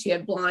time she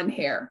had blonde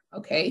hair.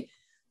 Okay.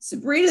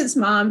 Sabrina's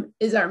mom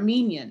is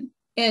Armenian,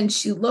 and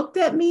she looked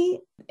at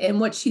me,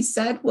 and what she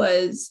said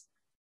was,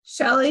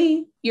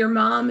 Shelly, your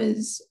mom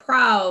is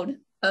proud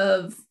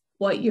of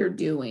what you're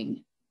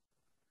doing.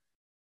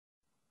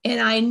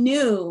 And I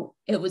knew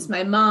it was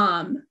my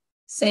mom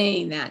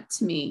saying that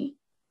to me,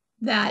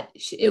 that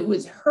it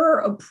was her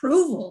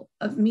approval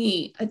of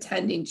me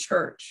attending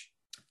church.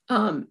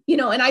 And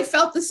I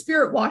felt the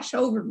Spirit wash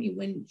over me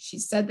when she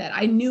said that.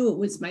 I knew it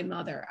was my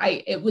mother.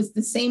 It was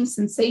the same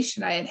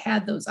sensation I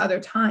had those other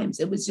times.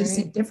 It was just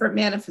a different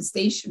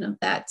manifestation of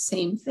that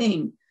same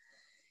thing.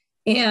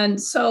 And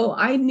so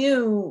I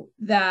knew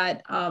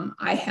that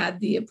I had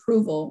the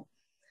approval.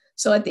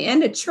 So at the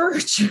end of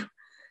church,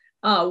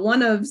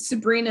 one of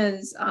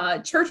Sabrina's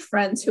church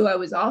friends, who I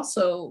was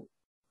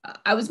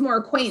more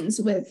acquaintance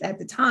with at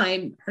the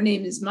time, her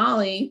name is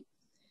Molly,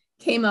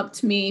 came up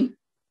to me,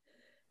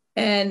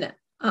 and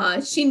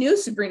she knew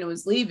Sabrina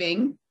was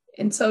leaving.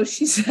 And so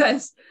she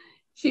says,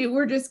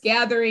 we're just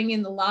gathering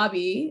in the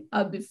lobby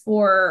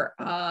before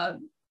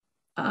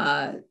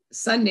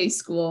Sunday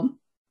school.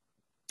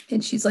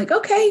 And she's like,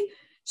 okay.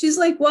 She's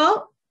like,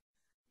 well,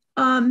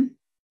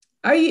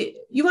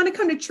 you want to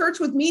come to church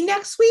with me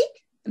next week?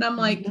 And I'm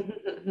like,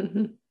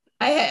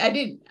 I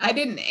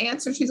didn't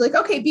answer. She's like,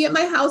 okay, be at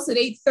my house at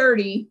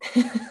 8:30.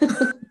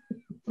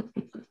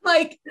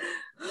 Like,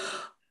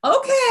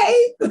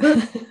 okay.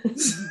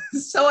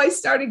 So I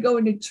started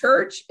going to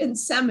church and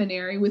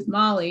seminary with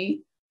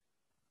Molly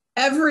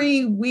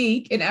every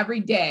week and every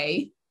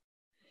day.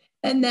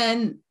 And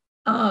then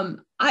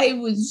I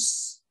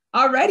was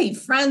already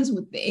friends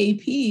with the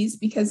APs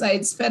because I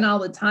had spent all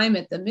the time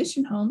at the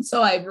mission home.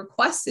 So I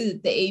requested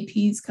that the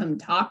APs come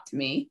talk to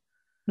me.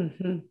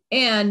 Mm-hmm.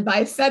 And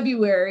by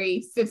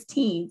February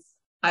 15th,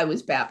 I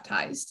was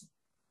baptized.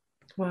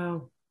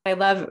 Wow. I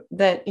love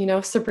that,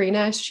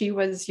 Sabrina, she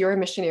was your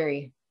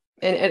missionary,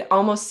 and it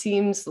almost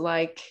seems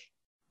like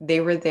they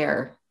were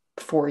there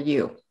for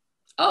you.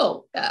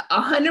 Oh,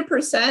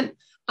 100%.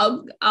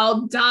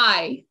 I'll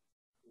die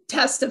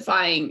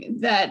testifying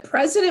that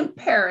President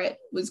Parrott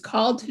was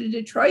called to the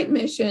Detroit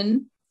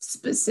mission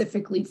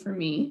specifically for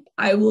me.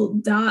 I will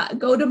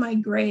go to my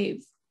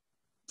grave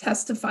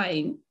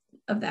testifying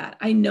of that.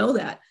 I know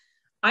that.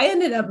 I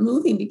ended up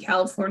moving to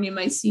California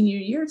my senior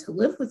year to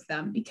live with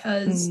them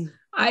because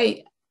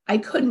I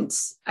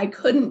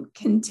couldn't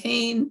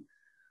contain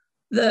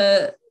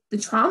the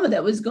trauma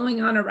that was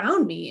going on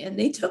around me, and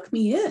they took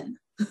me in.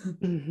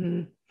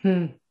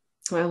 Mm-hmm.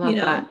 I love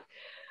that.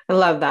 I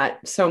love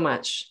that so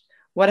much.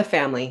 What a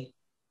family.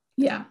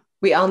 Yeah.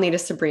 We all need a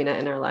Sabrina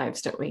in our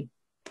lives, don't we?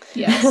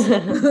 Yes.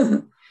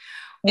 And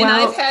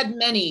I've had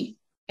many.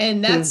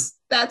 And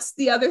that's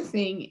the other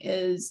thing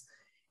is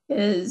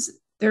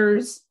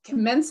there's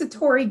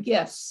compensatory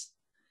gifts.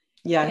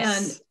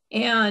 Yes.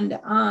 And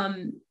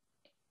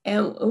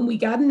we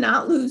got to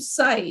not lose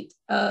sight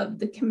of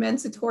the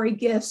compensatory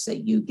gifts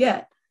that you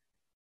get.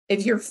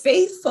 If you're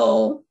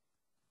faithful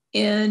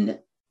in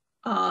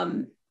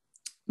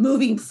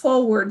moving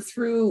forward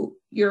through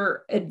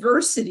your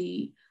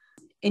adversity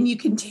and you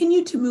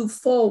continue to move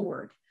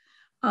forward,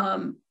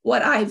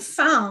 what I've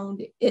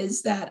found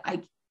is that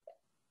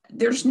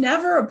there's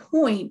never a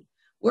point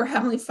where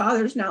Heavenly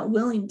Father's not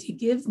willing to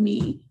give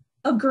me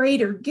a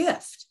greater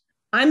gift.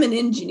 I'm an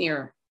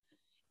engineer.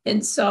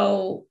 And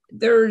so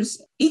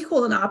there's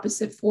equal and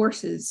opposite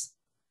forces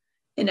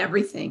in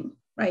everything,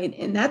 right?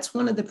 And that's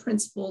one of the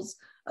principles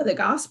of the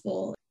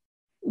gospel.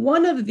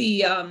 One of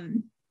the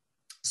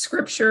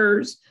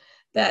scriptures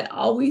that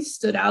always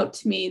stood out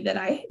to me that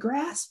I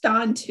grasped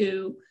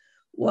onto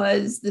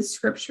was the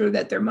scripture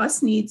that there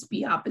must needs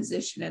be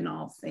opposition in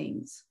all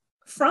things.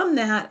 From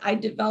that, I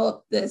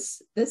developed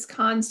this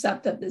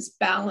concept of this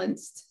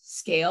balanced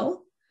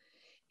scale.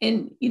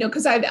 And,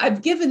 because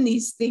I've given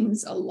these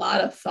things a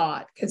lot of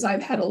thought, because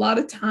I've had a lot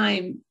of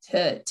time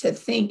to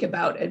think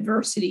about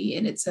adversity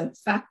and its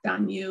effect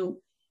on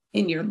you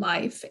in your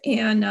life.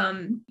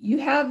 And you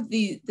have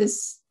the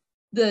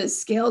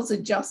scales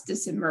of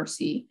justice and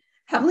mercy.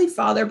 Heavenly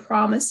Father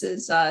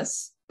promises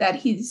us that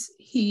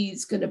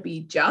he's going to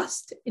be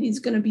just and he's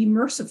going to be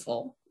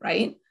merciful,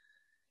 right?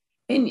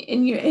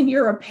 And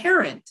you're a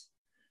parent.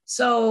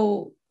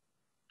 So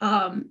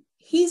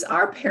he's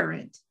our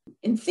parent.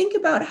 And think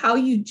about how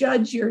you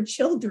judge your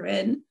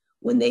children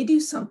when they do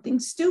something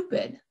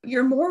stupid.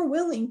 You're more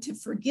willing to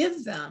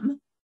forgive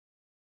them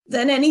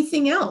than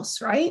anything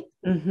else, right?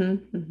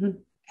 Mm-hmm, mm-hmm.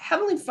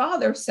 Heavenly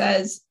Father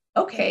says,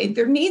 okay,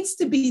 there needs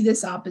to be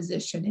this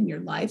opposition in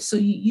your life so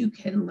you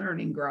can learn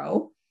and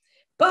grow.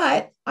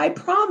 But I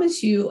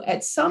promise you,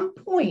 at some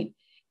point,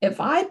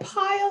 if I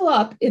pile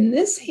up in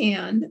this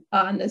hand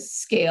on the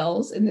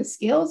scales, and the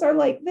scales are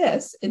like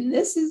this, and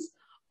this is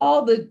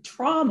all the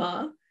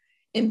trauma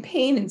and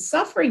pain and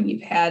suffering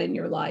you've had in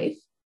your life,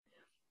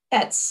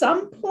 at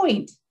some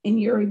point in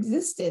your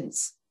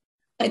existence,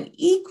 an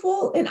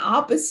equal and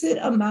opposite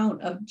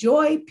amount of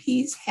joy,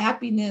 peace,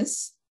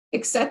 happiness,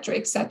 etc.,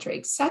 etc.,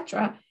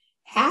 etc.,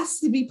 has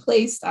to be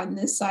placed on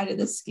this side of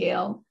the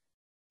scale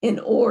in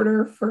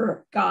order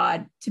for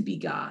God to be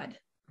God.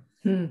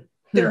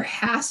 There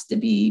has to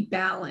be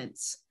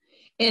balance.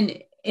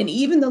 And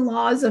even the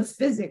laws of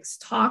physics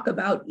talk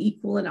about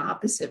equal and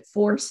opposite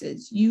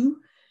forces.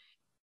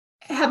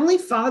 Heavenly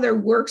Father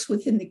works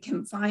within the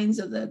confines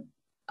of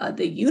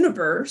the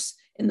universe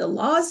and the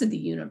laws of the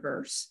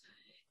universe.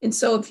 And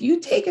so if you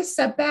take a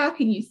step back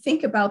and you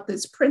think about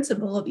this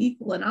principle of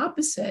equal and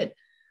opposite,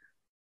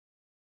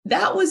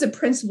 that was a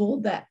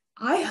principle that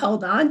I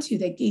held on to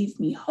that gave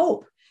me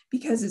hope,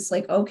 because it's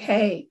like,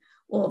 okay,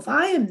 well, if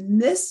I am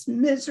this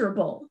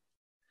miserable,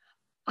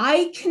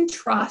 I can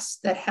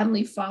trust that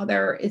Heavenly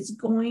Father is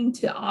going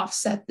to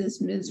offset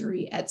this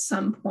misery at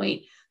some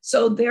point.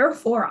 So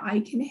therefore, I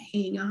can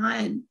hang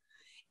on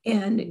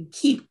and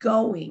keep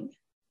going.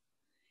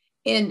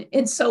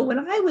 And so when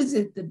I was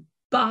at the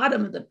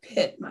bottom of the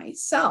pit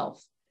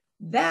myself,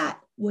 that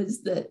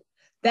was the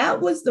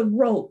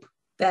rope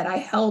that I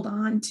held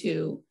on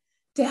to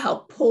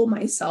help pull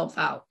myself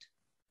out,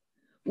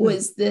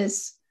 was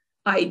this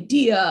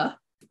idea,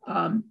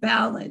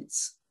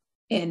 balance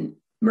and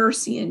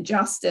mercy and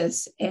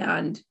justice,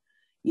 and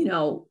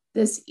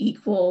this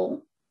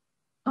equaling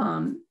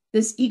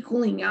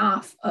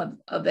off of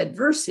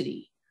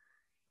adversity.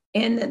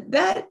 And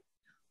that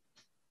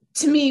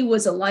to me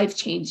was a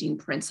life-changing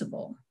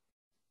principle,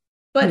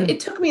 but it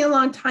took me a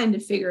long time to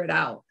figure it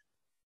out.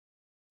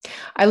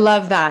 I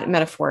love that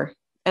metaphor.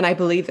 And I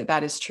believe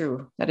that is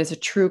true. That is a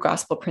true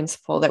gospel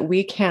principle, that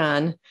we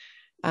can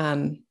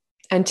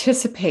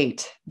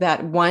anticipate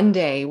that one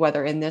day,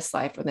 whether in this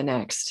life or the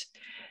next,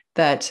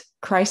 that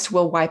Christ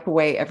will wipe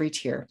away every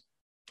tear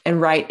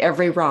and right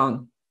every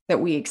wrong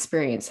that we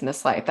experience in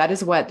this life. That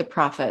is what the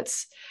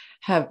prophets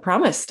have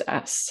promised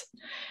us.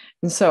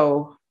 And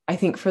so I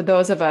think for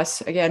those of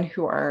us, again,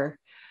 who are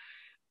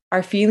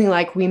feeling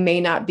like we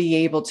may not be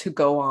able to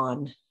go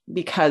on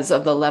because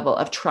of the level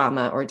of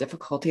trauma or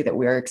difficulty that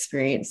we're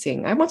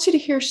experiencing, I want you to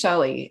hear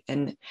Shelly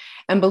and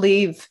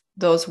believe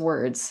those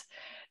words,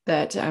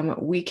 that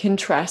we can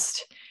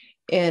trust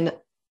in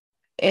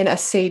a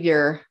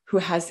Savior who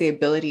has the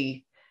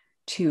ability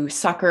to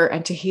succor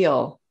and to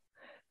heal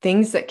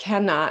things that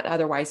cannot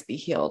otherwise be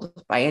healed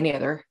by any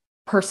other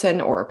person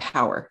or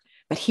power,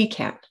 but He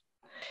can.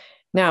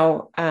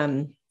 Now,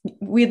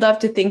 we'd love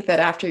to think that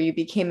after you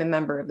became a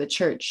member of the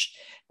church,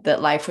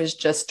 that life was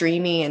just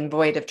dreamy and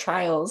void of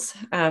trials.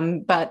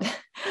 But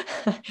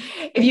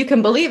if you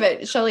can believe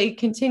it, Shelly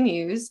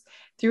continues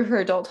through her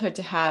adulthood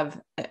to have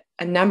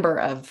a number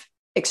of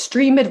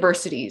extreme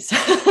adversities,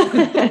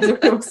 as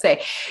we will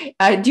say.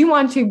 Do you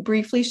want to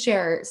briefly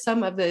share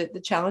some of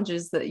the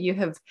challenges that you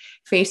have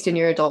faced in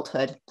your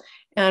adulthood,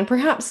 and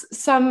perhaps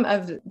some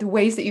of the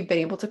ways that you've been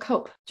able to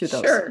cope through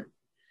those? Sure.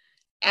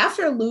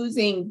 After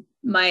losing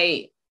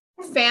my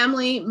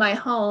family, my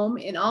home,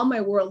 and all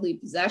my worldly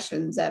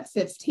possessions at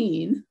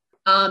 15.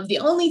 The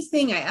only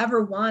thing I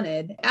ever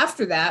wanted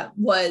after that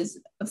was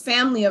a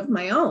family of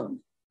my own.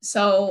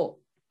 So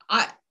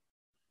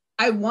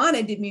I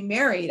wanted to be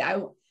married.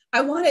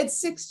 I wanted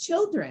 6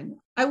 children.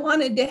 I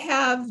wanted to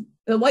have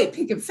the white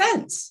picket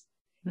fence.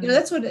 You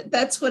know,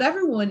 that's what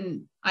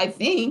everyone, I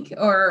think,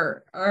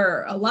 or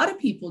a lot of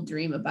people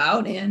dream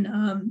about. And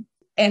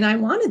I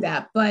wanted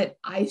that, but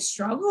I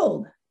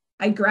struggled.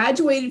 I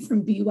graduated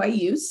from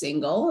BYU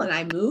single and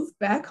I moved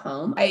back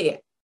home. I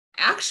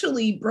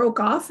actually broke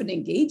off an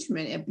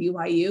engagement at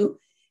BYU,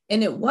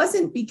 and it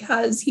wasn't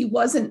because he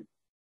wasn't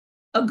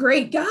a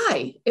great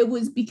guy. It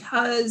was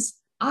because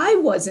I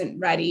wasn't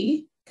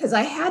ready, because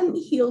I hadn't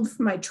healed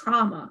from my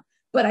trauma,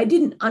 but I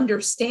didn't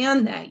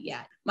understand that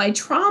yet. My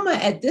trauma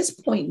at this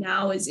point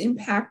now is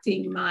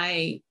impacting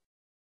my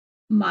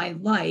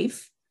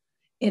life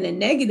in a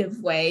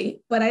negative way,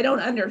 but I don't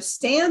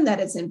understand that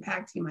it's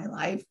impacting my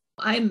life.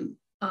 I'm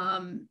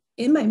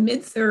in my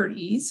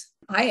mid-30s.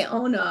 I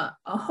own a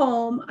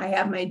home. I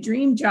have my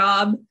dream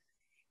job,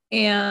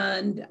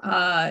 and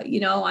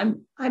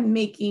I'm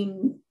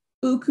making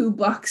buku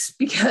bucks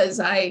because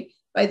by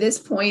this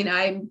point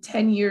I'm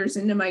 10 years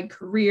into my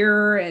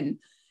career, and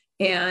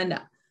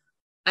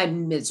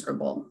I'm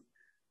miserable,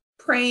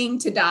 praying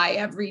to die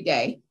every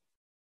day.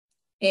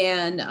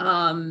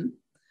 And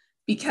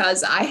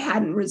because I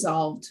hadn't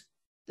resolved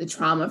the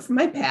trauma from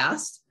my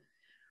past,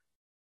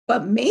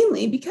 but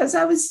mainly because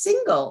I was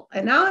single.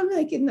 And now I'm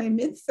like in my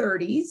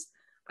mid-30s.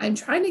 I'm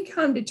trying to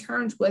come to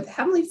terms with,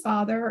 Heavenly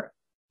Father,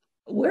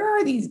 where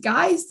are these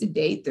guys to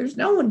date? There's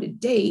no one to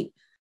date.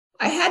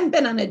 I hadn't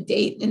been on a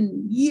date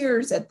in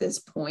years at this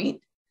point.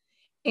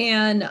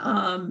 And,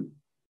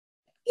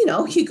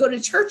 you go to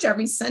church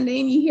every Sunday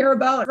and you hear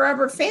about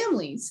forever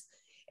families.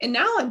 And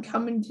now I'm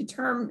coming to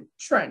trying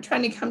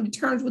to come to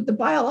terms with the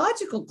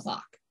biological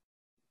clock.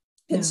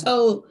 And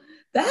so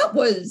that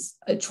was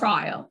a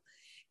trial.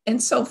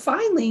 And so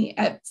finally,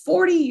 at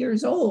 40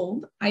 years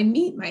old, I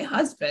meet my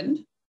husband.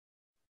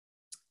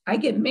 I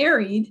get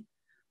married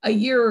a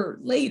year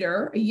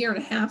and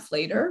a half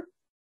later.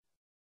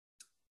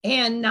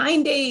 And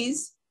 9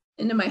 days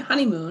into my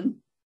honeymoon,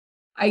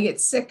 I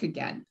get sick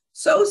again.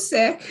 So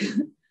sick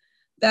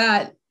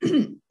that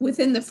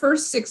within the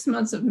first 6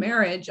 months of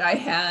marriage,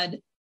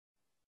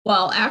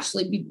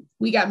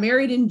 we got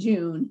married in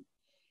June.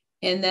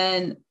 And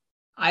then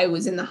I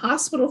was in the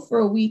hospital for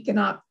a week in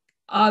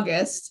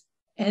August.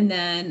 And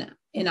then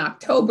in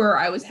October,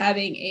 I was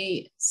having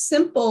a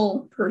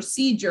simple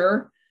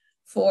procedure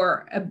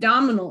for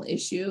abdominal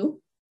issue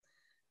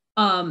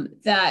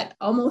that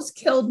almost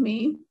killed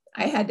me.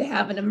 I had to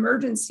have an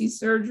emergency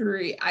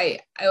surgery. I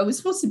was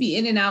supposed to be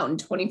in and out in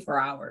 24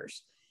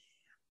 hours.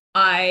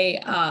 I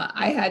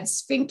had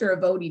sphincter of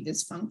Oddi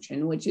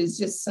dysfunction, which is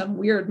just some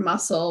weird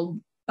muscle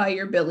by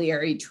your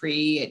biliary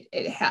tree.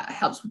 It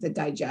helps with the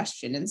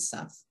digestion and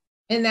stuff.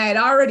 And I had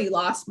already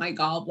lost my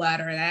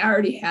gallbladder, and I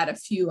already had a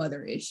few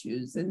other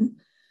issues. And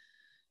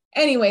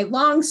anyway,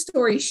 long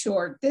story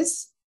short,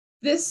 this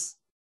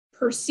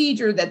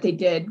procedure that they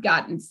did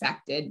got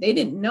infected. They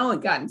didn't know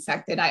it got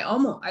infected.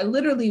 I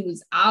literally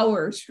was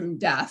hours from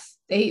death.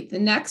 The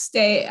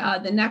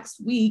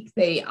next week,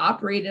 they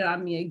operated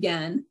on me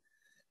again.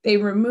 They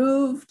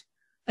removed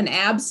an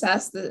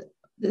abscess, the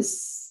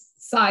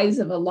size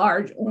of a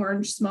large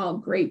orange, small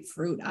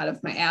grapefruit out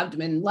of my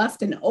abdomen,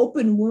 left an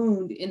open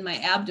wound in my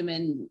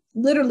abdomen,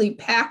 literally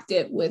packed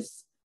it with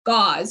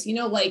gauze, I'm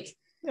a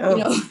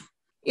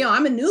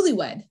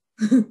newlywed.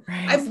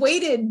 Right. I've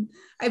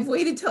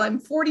waited till I'm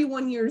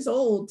 41 years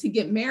old to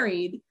get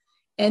married.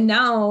 And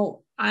now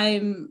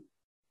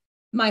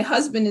my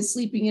husband is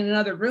sleeping in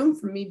another room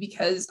from me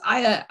because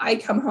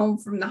I come home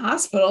from the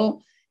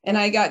hospital and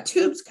I got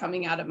tubes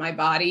coming out of my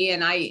body,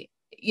 and I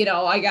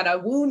got a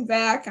wound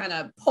vac on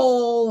a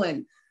pole,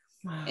 and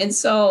wow. And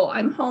so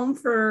I'm home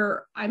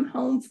for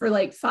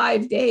like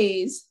 5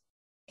 days,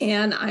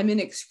 and I'm in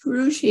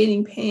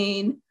excruciating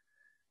pain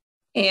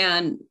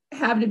and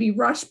have to be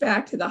rushed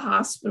back to the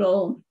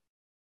hospital,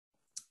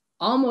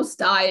 almost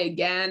die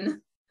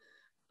again.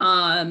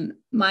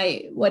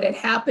 What had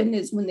happened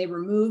is when they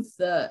removed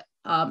the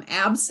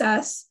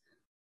abscess,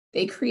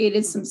 they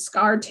created some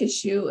scar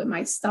tissue, and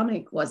my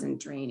stomach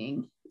wasn't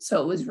draining,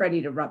 so it was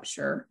ready to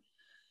rupture.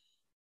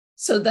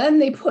 So then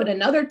they put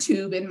another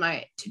tube in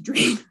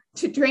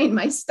to drain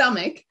my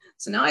stomach.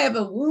 So now I have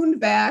a wound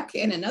vac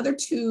and another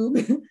tube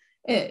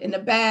in a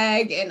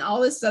bag and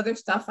all this other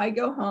stuff. I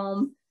go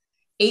home.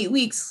 8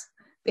 weeks,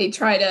 they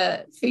try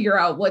to figure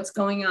out what's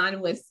going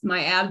on with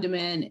my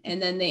abdomen, and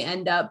then they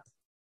end up,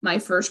 my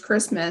first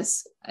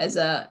Christmas as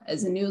a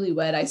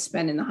newlywed, I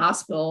spent in the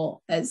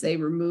hospital as they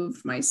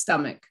removed my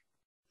stomach.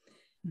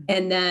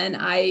 And then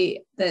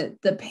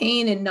the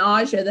pain and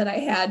nausea that I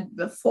had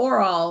before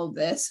all of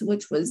this,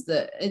 which was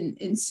the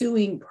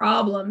ensuing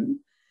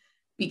problem,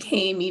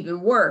 became even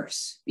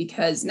worse,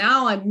 because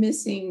now I'm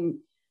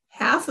missing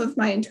half of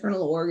my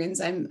internal organs.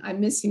 I'm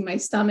missing my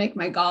stomach,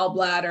 my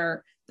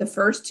gallbladder, the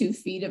first 2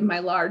 feet of my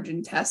large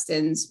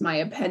intestines, my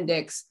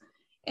appendix,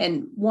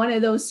 And one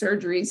of those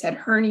surgeries had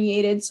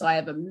herniated. So I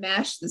have a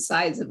mesh the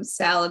size of a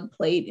salad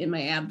plate in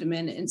my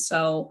abdomen. And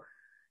so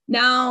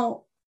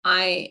now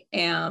I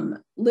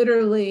am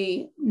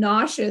literally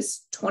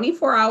nauseous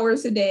 24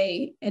 hours a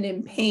day and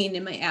in pain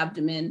in my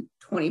abdomen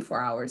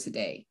 24 hours a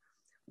day.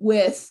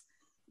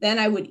 Then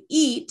I would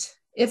eat.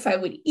 If I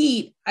would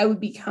eat, I would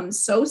become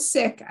so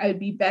sick, I would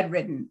be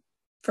bedridden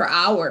for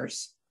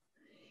hours.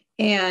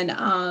 And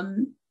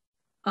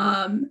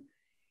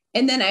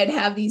then I'd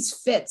have these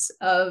fits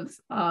of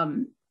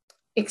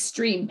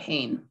extreme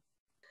pain.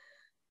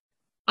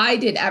 I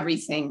did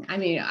everything. I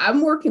mean,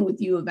 I'm working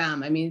with U of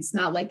M. I mean, it's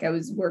not like I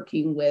was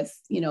working with,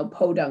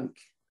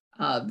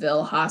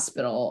 Podunkville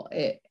Hospital.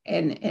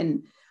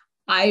 And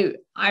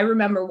I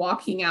remember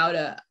walking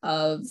out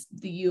of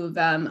the U of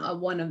M,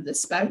 one of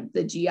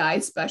the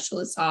GI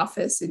specialist's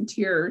office in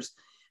tears.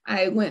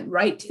 I went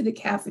right to the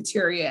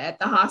cafeteria at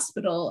the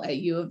hospital at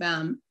U of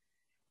M,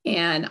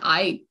 and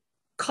I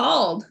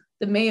called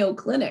the Mayo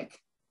Clinic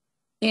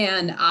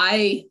and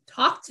I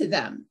talked to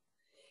them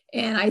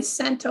and I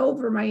sent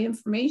over my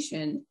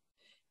information.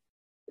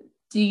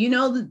 Do you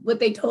know what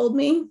they told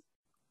me?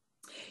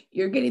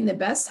 You're getting the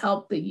best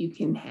help that you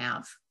can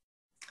have.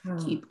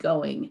 Oh. Keep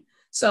going.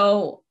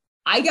 So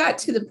I got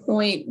to the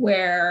point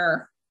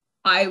where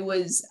I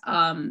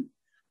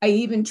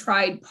even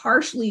tried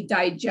partially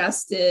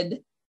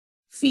digested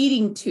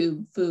feeding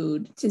tube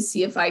food to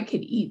see if I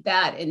could eat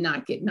that and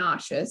not get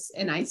nauseous.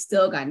 And I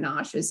still got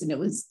nauseous and it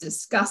was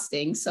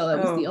disgusting. So that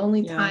was the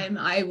only time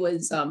I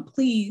was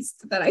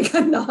pleased that I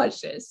got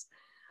nauseous.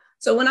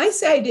 So when I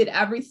say I did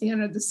everything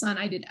under the sun,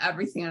 I did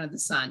everything under the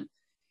sun.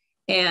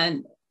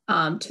 And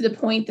to the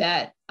point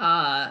that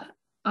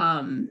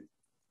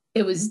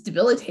it was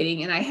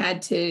debilitating and I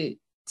had to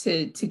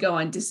go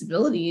on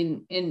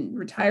disability and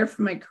retire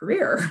from my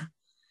career.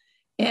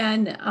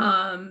 And,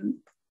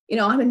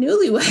 I'm a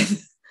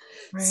newlywed.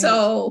 Right.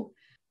 So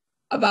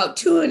about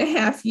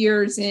 2.5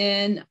 years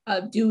in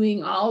of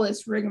doing all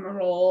this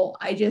rigmarole,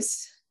 I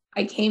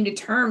came to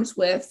terms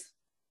with,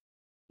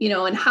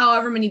 and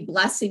however many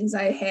blessings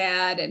I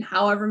had and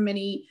however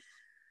many,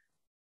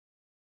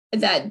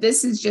 that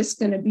this is just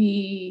going to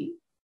be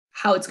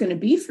how it's going to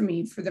be for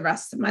me for the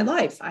rest of my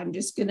life. I'm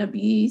just going to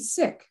be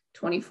sick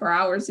 24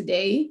 hours a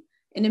day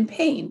and in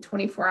pain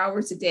 24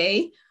 hours a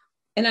day.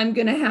 And I'm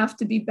going to have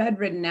to be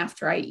bedridden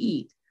after I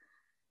eat.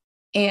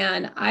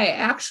 And I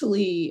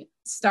actually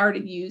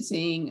started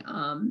using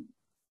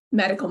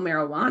medical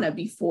marijuana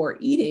before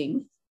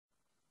eating,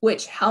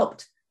 which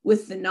helped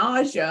with the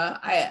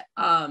nausea.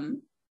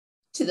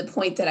 To the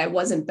point that I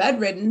wasn't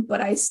bedridden,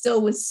 but I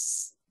still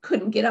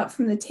couldn't get up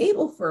from the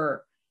table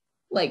for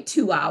like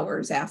 2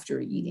 hours after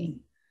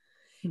eating.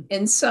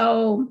 And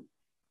so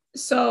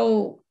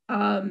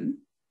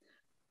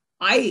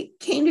I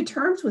came to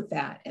terms with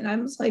that. And I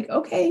was like,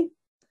 okay,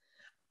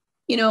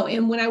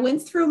 and when I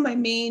went through my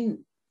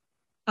main,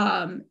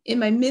 in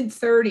my mid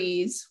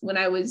 30s, when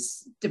I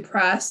was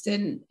depressed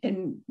and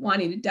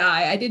wanting to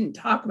die, I didn't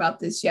talk about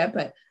this yet,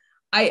 but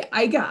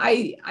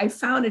I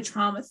found a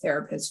trauma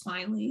therapist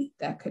finally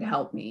that could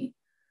help me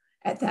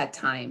at that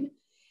time.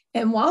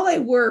 And while I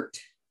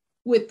worked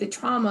with the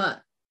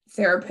trauma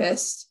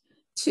therapist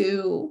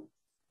to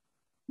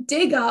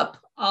dig up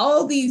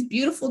all these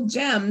beautiful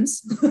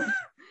gems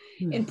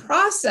and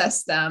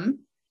process them,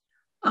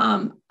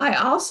 I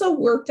also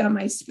worked on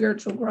my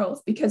spiritual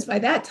growth, because by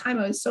that time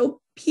I was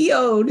so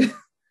PO'd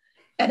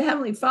at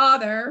Heavenly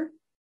Father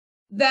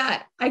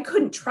that I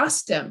couldn't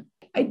trust him.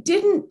 I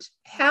didn't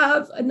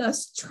have enough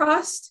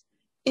trust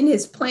in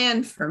his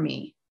plan for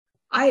me.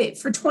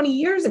 For 20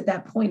 years at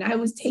that point, I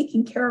was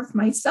taking care of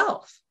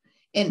myself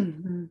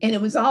and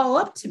it was all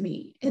up to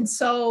me. And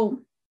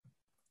so,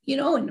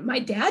 and my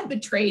dad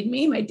betrayed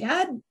me. My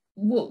dad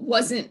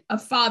wasn't a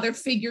father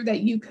figure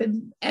that you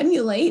could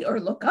emulate or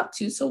look up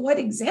to. So what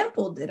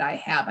example did I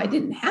have? I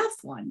didn't have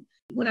one.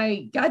 When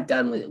I got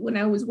done when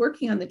I was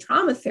working on the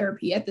trauma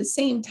therapy, at the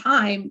same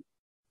time,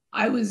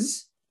 I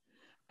was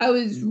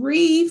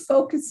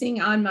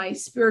refocusing on my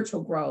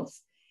spiritual growth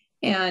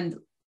and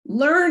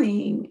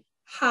learning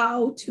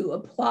how to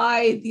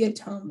apply the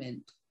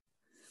atonement.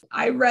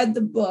 I read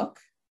the book,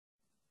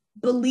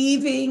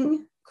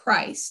 Believing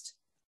Christ.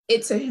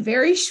 It's a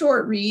very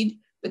short read,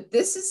 but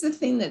this was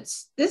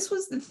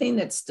the thing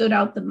that stood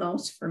out the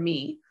most for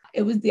me.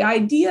 It was the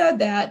idea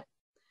that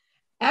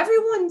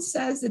everyone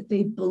says that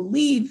they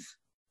believe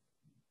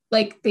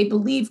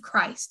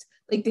Christ,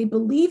 like they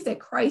believe that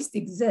Christ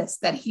exists,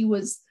 that he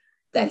was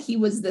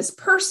this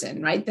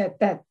person, right?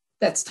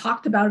 That's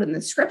talked about in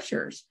the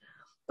scriptures.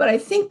 But I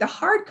think the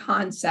hard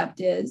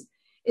concept is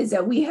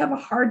that we have a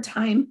hard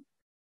time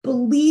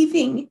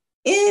believing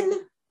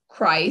in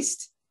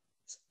Christ's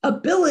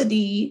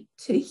ability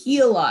to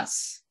heal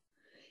us,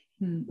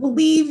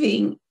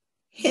 believing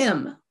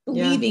him,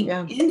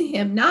 in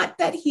him, not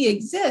that he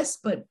exists,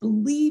 but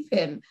believe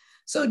him.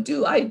 So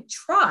do I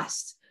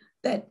trust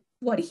that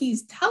what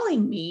he's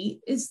telling me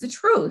is the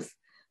truth,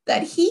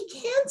 that he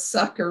can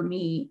succor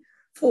me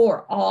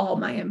for all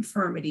my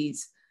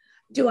infirmities?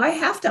 Do I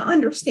have to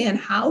understand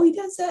how he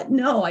does that?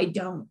 No, I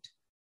don't.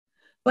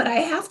 but I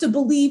have to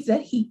believe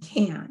that he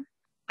can.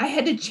 I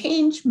had to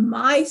change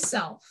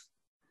myself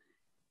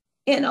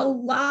and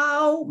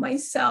allow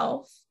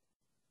myself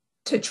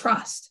to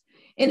trust.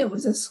 And it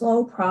was a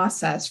slow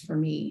process for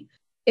me.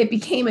 It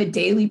became a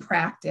daily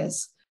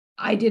practice.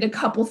 I did a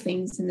couple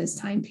things in this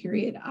time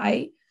period.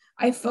 I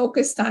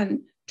focused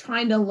on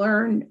trying to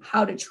learn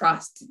how to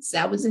trust.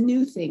 That was a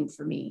new thing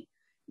for me,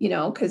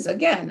 because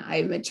again,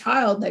 I'm a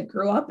child that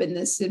grew up in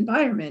this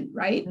environment,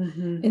 right?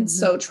 And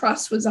so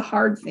trust was a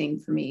hard thing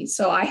for me.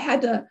 So I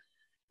had to,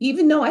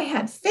 even though I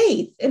had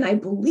faith and I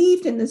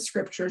believed in the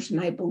scriptures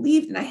and I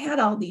believed and I had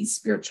all these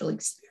spiritual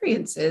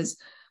experiences,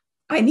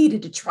 I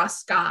needed to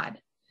trust God.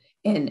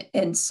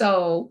 And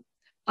so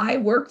I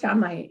worked on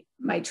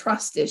my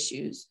trust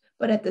issues,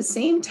 but at the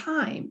same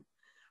time,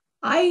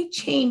 I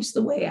changed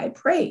the way I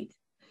prayed.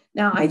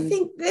 Now, I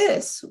think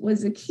this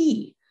was a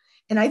key.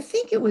 And I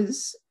think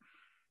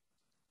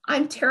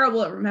I'm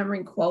terrible at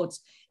remembering quotes.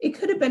 It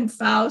could have been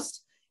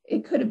Faust.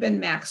 It could have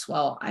been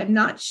Maxwell. I'm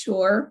not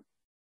sure.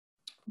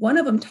 One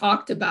of them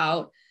talked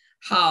about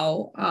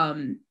how,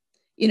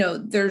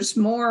 there's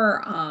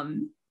more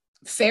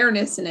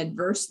fairness in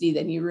adversity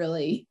than you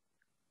really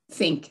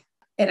think.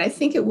 And I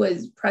think it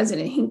was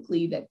President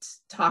Hinckley that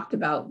talked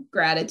about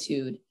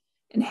gratitude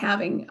and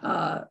having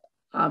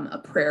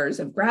prayers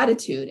of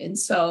gratitude. And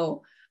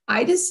so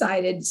I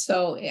decided,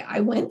 I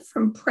went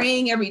from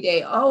praying every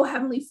day, oh,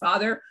 Heavenly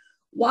Father,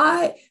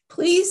 why,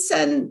 please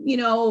send,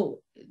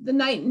 the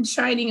knight in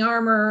shining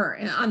armor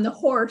on the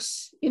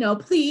horse,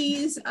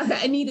 please,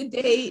 I need a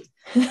date.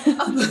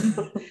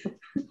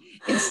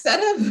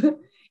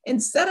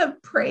 Instead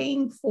of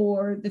praying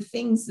for the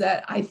things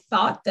that I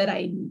thought that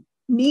I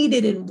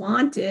needed and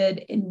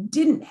wanted and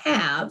didn't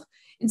have,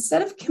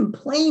 instead of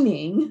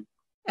complaining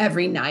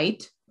every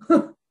night,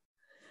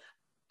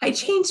 I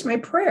changed my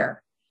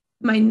prayer.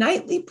 My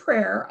nightly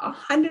prayer,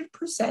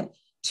 100%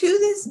 to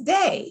this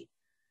day,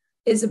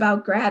 is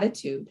about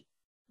gratitude.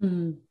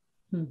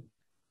 Mm-hmm.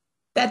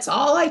 That's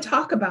all I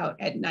talk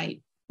about at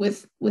night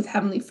with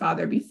Heavenly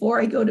Father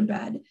before I go to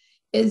bed,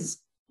 is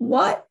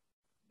what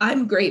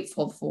I'm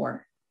grateful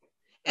for.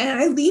 And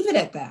I leave it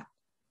at that.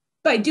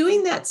 By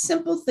doing that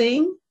simple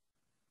thing,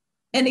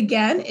 and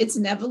again, it's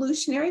an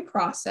evolutionary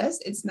process.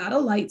 It's not a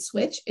light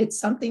switch. It's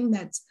something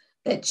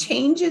that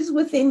changes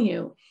within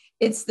you.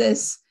 It's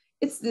this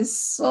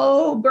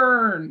slow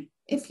burn,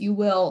 if you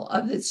will,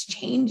 of this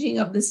changing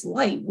of this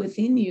light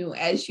within you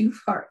as you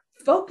are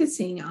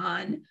focusing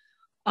on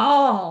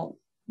all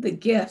the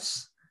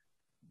gifts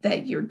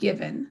that you're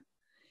given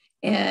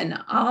and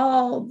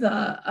all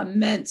the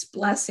immense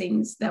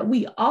blessings that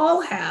we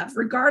all have,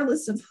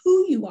 regardless of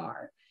who you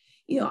are.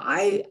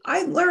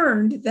 I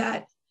learned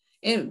that,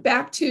 and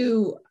back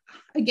to,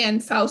 again,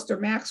 Faust or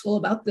Maxwell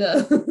about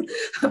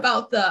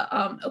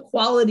the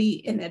equality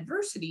in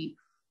adversity.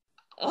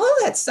 All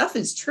that stuff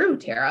is true,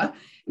 Tara.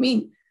 I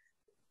mean,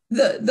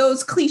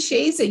 those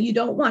cliches that you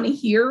don't want to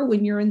hear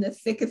when you're in the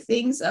thick of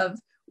things of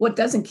what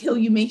doesn't kill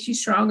you makes you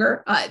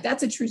stronger.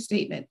 That's a true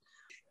statement.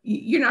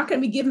 You're not going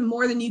to be given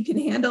more than you can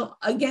handle.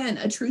 Again,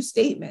 a true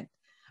statement.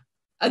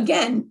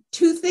 Again,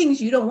 two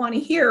things you don't want to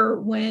hear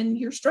when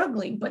you're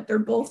struggling, but they're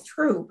both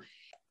true.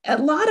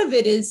 A lot of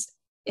it is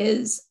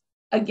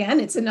again,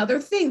 it's another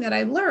thing that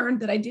I learned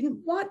that I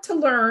didn't want to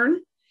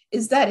learn,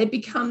 is that it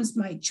becomes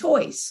my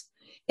choice.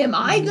 Am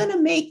I going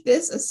to make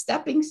this a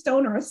stepping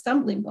stone or a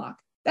stumbling block?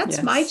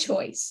 That's my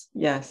choice.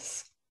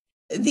 Yes.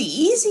 The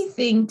easy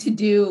thing to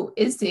do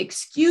is to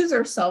excuse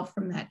ourselves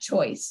from that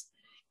choice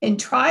and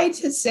try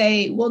to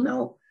say, well,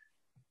 no,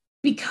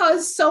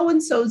 because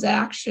so-and-so's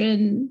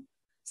action,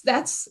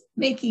 that's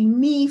making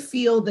me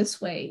feel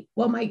this way.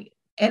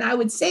 And I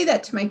would say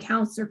that to my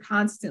counselor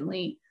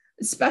constantly,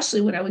 especially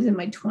when I was in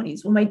my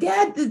 20s. Well, my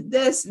dad did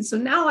this, and so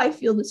now I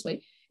feel this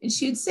way. And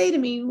she would say to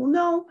me, well,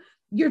 no,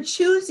 you're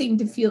choosing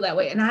to feel that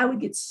way. And I would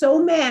get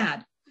so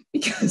mad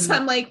because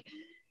I'm like,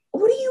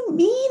 what do you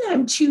mean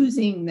I'm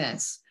choosing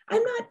this?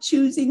 I'm not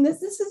choosing this.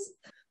 This is,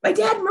 my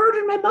dad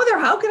murdered my mother.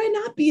 How can I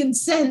not be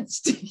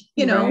incensed?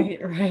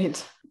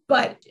 Right.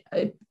 But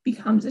it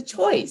becomes a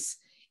choice.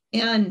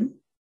 And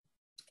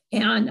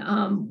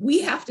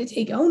we have to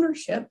take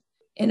ownership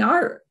in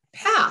our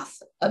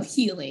path of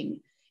healing,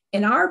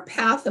 in our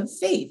path of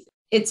faith.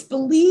 It's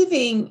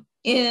believing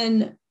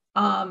in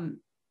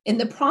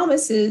the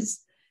promises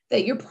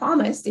that you're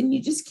promised, and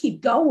you just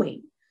keep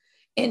going.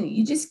 And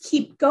you just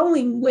keep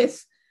going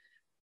with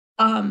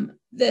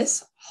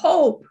this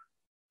hope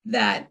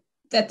that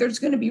there's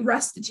going to be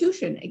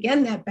restitution.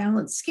 Again, that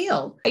balanced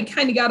scale. I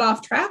kind of got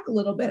off track a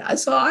little bit.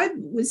 So I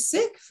was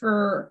sick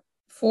for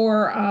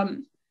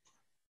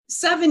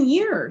 7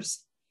 years.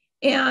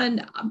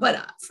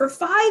 But for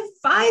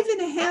five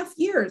and a half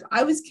years,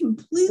 I was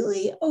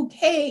completely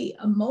okay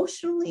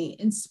emotionally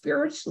and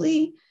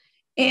spiritually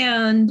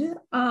and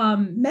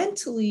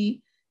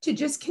mentally to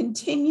just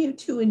continue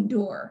to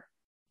endure.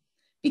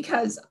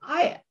 Because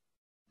I'm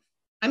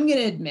going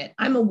to admit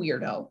I'm a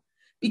weirdo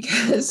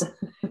because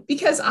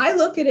I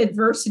look at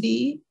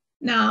adversity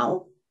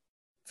now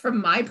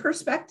from my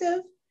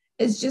perspective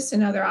as just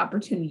another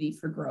opportunity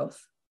for growth.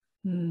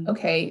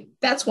 Okay.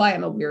 That's why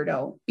I'm a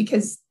weirdo,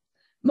 because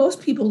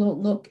most people don't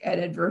look at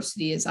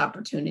adversity as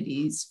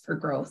opportunities for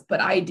growth, but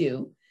I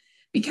do,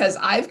 because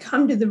I've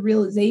come to the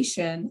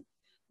realization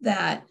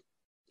that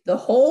the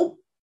whole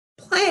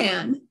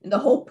plan and the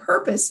whole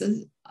purpose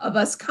of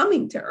us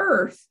coming to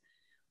earth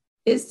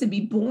is to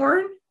be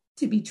born,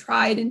 to be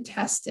tried and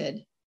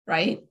tested,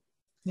 right?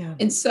 Yeah.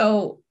 And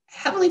so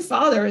Heavenly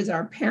Father is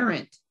our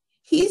parent.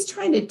 He's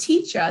trying to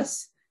teach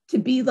us to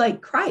be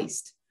like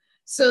Christ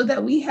so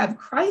that we have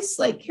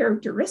Christ-like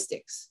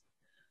characteristics.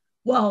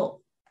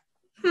 Well,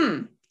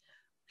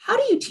 how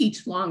do you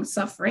teach long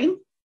suffering?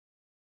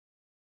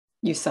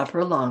 You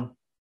suffer long.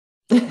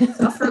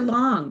 Suffer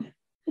long.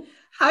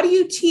 How do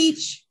you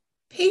teach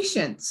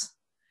patience,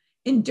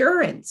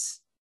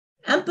 endurance,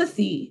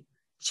 empathy,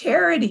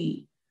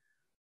 charity,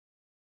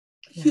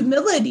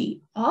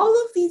 humility, all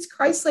of these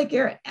Christ-like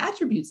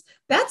attributes?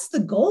 That's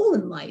the goal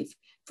in life,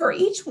 for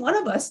each one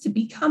of us to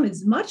become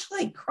as much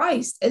like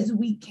Christ as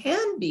we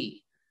can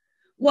be.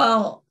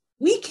 Well,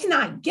 we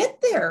cannot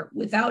get there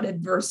without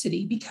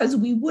adversity, because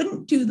we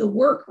wouldn't do the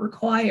work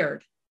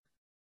required.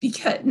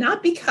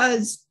 Not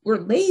because we're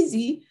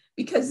lazy,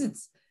 because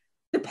it's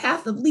the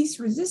path of least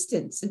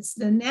resistance. It's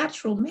the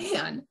natural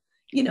man,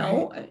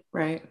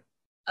 Right.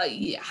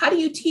 How do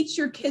you teach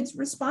your kids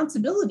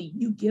responsibility?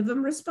 You give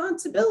them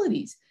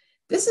responsibilities.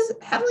 This is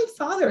Heavenly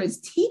Father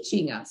is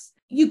teaching us.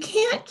 You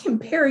can't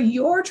compare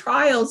your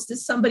trials to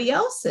somebody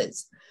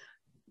else's.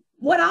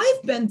 What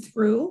I've been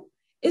through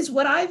is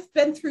what I've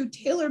been through,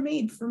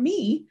 tailor-made for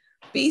me,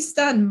 based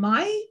on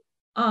my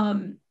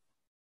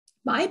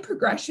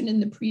progression in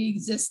the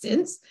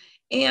pre-existence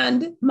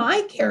and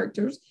my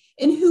characters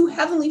and who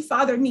Heavenly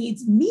Father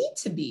needs me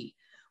to be.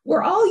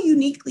 We're all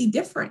uniquely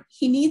different.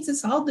 He needs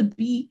us all to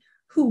be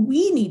who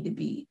we need to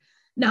be,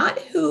 not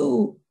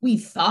who we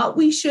thought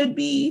we should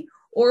be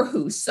or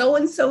who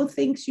so-and-so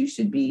thinks you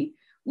should be.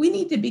 We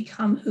need to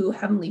become who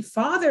Heavenly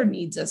Father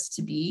needs us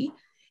to be,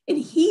 and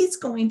He's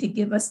going to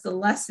give us the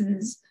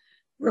lessons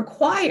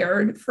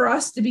required for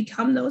us to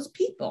become those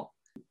people.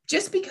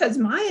 Just because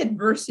my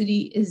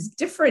adversity is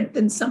different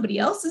than somebody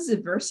else's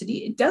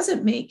adversity, it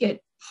doesn't make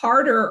it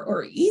harder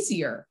or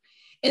easier.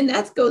 And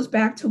that goes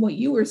back to what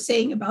you were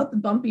saying about the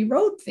bumpy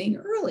road thing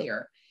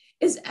earlier,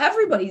 is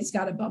everybody's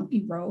got a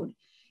bumpy road.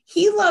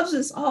 He loves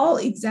us all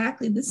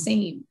exactly the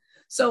same.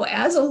 So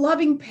as a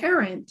loving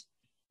parent,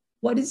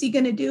 what is He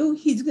going to do?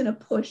 He's going to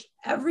push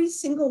every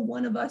single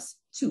one of us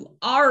to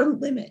our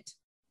limit.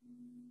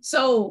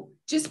 So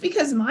just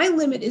because my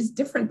limit is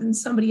different than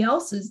somebody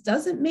else's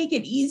doesn't make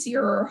it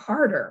easier or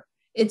harder.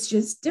 It's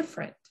just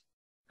different.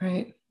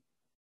 Right.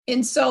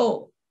 And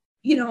so,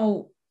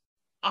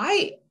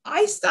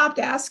 I stopped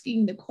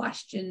asking the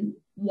question,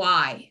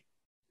 why?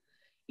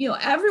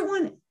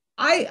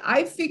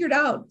 I figured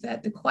out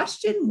that the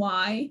question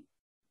why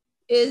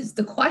is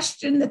the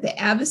question that the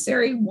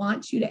adversary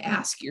wants you to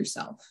ask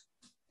yourself.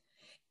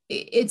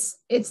 It's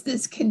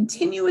this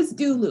continuous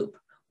do loop.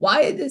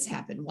 Why did this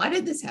happen? Why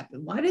did this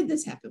happen? Why did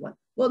this happen?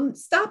 Well,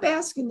 stop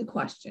asking the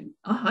question.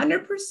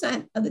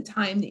 100% of the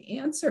time, the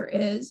answer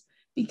is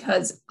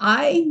because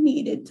I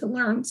needed to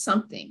learn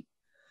something.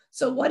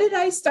 So what did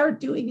I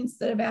start doing?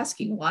 Instead of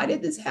asking, why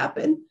did this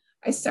happen?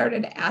 I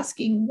started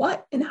asking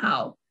what and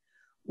how.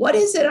 What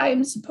is it I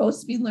am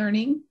supposed to be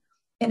learning?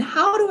 And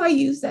how do I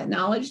use that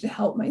knowledge to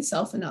help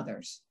myself and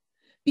others?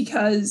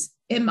 Because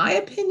in my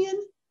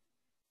opinion,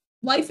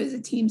 life is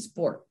a team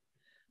sport.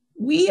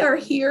 We are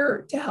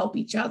here to help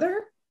each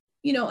other,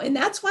 and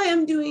that's why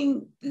I'm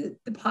doing the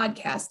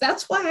podcast.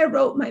 That's why I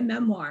wrote my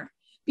memoir,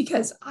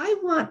 because I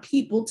want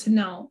people to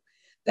know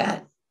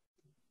that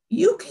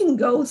you can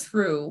go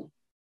through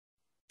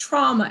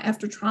trauma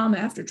after trauma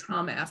after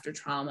trauma after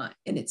trauma,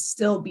 and it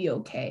still be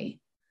okay.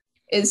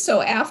 And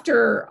so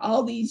after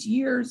all these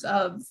years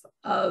of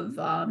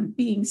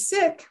being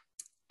sick,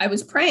 I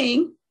was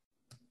praying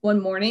one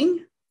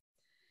morning,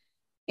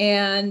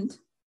 and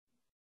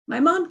my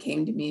mom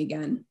came to me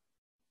again.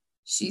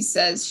 She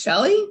says,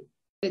 Shelly,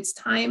 it's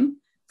time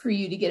for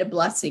you to get a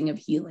blessing of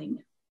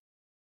healing.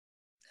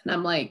 And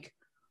I'm like,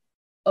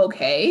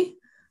 okay,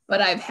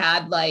 but I've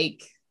had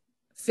like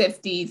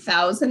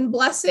 50,000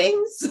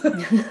 blessings.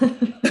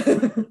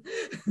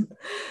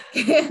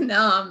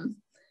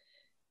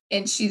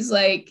 And she's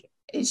like,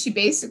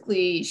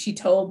 she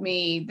told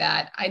me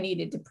that I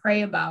needed to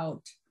pray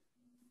about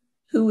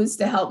who was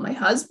to help my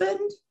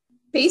husband.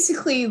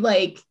 Basically,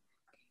 like,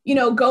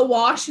 go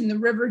wash in the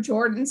River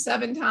Jordan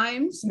 7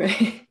 times,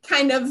 right.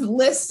 Kind of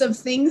list of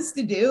things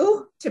to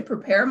do to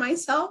prepare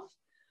myself.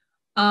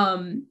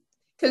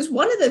 Because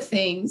one of the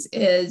things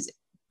is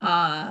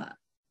that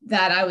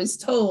I was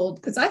told,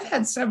 because I've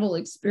had several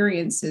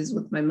experiences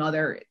with my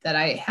mother that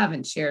I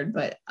haven't shared,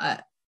 but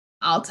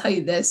I'll tell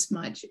you this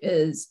much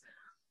is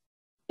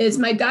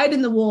my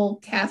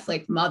dyed-in-the-wool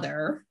Catholic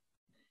mother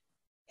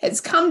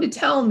has come to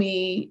tell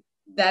me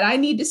that I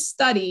need to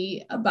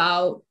study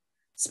about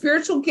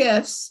spiritual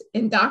gifts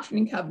in Doctrine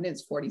and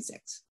Covenants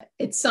 46.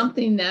 It's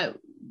something that,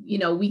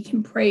 we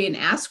can pray and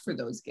ask for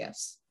those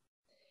gifts.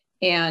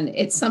 And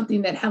it's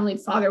something that Heavenly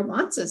Father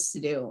wants us to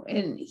do.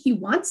 And he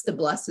wants to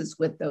bless us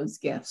with those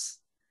gifts.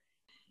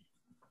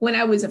 When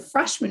I was a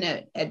freshman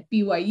at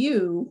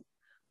BYU,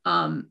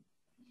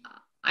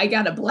 I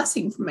got a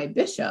blessing from my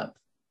bishop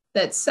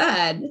that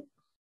said,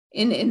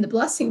 in the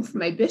blessing from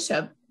my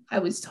bishop, I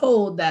was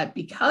told that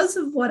because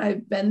of what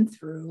I've been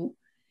through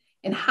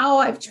and how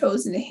I've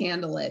chosen to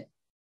handle it,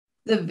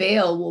 the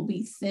veil will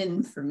be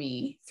thin for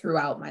me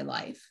throughout my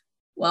life.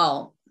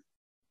 Well,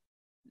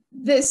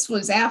 this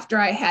was after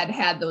I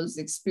had those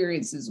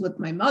experiences with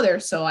my mother.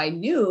 So I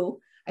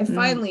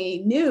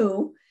finally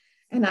knew,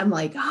 and I'm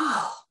like,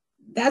 oh,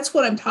 that's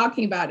what I'm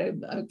talking about.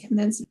 A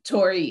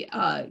compensatory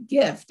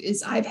gift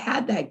is I've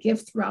had that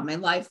gift throughout my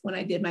life. When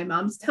I did my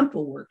mom's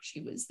temple work,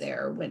 she was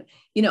there. When,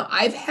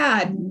 I've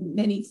had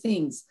many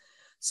things.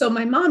 So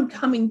my mom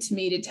coming to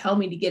me to tell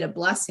me to get a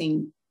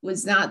blessing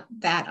was not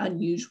that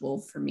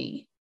unusual for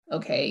me.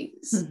 Okay.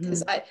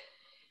 Because I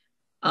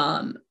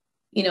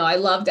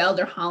loved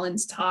Elder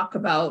Holland's talk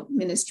about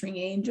ministering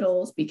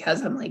angels,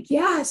 because I'm like,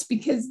 yes,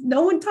 because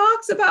no one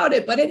talks about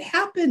it, but it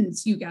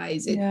happens, you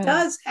guys. It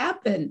does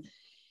happen.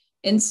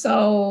 And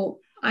so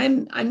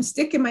I'm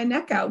sticking my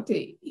neck out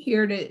to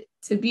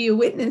be a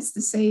witness,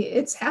 to say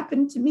it's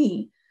happened to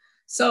me.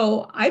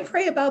 So I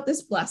pray about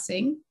this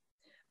blessing.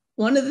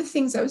 One of the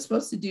things I was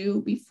supposed to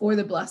do before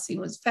the blessing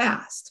was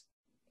fast.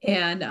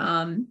 And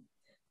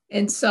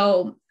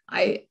so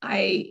I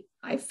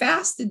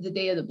fasted the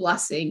day of the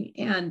blessing,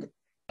 and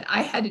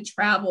I had to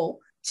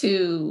travel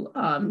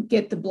to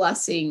get the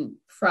blessing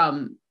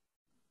from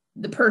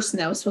the person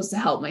that was supposed to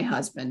help my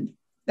husband,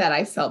 that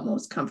I felt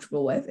most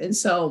comfortable with. And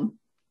so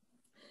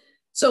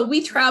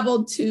we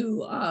traveled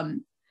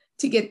to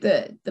get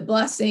the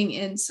blessing.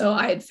 And so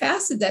I had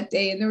fasted that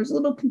day, and there was a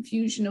little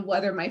confusion of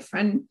whether my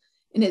friend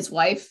and his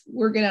wife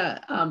were going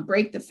to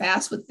break the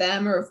fast with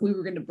them, or if we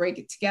were going to break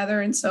it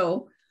together. And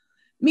so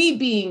me,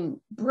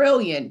 being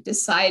brilliant,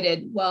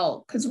 decided,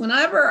 well, because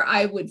whenever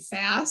I would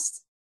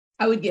fast,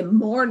 I would get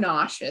more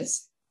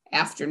nauseous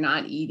after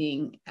not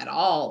eating at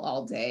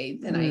all day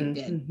than I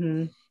did.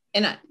 Mm-hmm.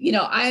 And,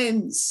 I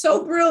am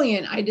so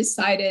brilliant. I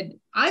decided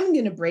I'm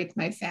going to break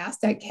my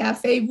fast at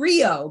Cafe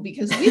Rio,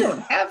 because we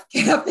don't have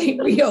Cafe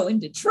Rio in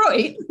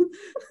Detroit.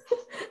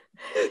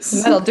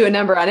 That'll do a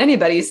number on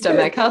anybody's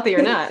stomach, healthy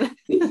or not.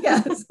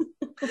 Yes.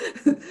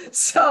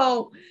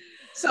 So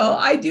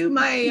I do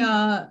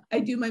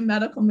my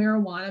medical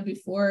marijuana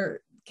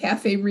before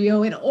Cafe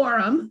Rio in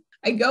Orem.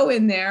 I go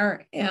in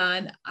there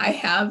and I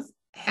have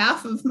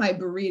half of my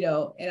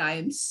burrito, and I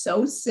am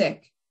so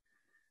sick.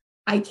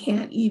 I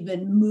can't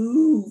even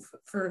move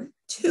for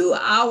 2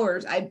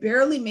 hours. I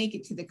barely make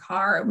it to the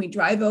car, and we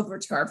drive over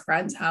to our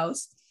friend's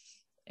house,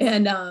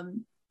 and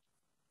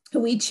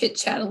we chit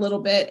chat a little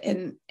bit.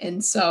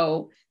 And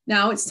so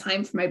now it's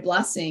time for my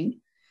blessing,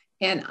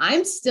 and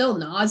I'm still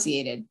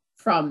nauseated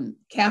from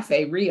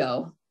Cafe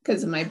Rio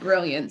because of my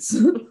brilliance.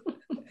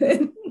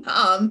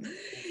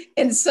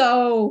 And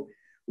so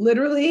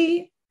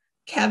literally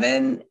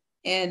Kevin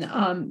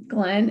and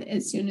Glenn,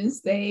 as soon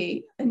as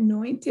they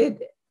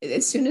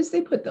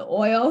put the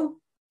oil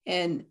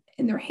in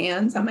their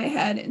hands on my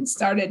head and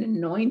started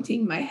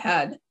anointing my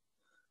head,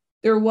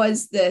 there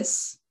was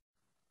this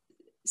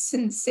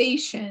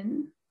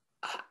sensation.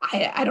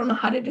 I don't know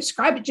how to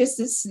describe it. Just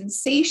this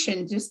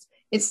sensation,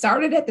 it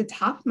started at the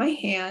top of my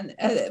hand.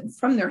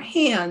 From their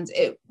hands,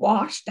 it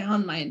washed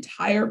down my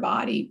entire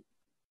body.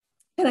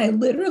 And I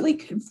literally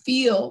could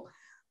feel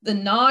the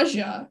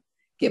nausea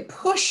get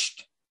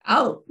pushed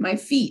out my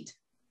feet.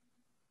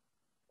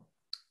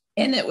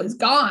 And it was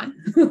gone,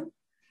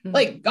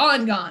 like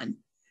gone.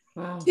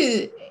 Wow.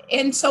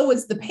 And so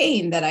was the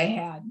pain that I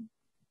had.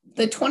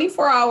 The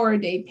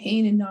 24-hour-a-day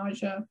pain and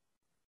nausea,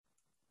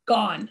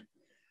 gone.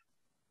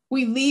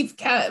 We leave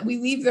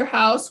their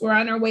house. We're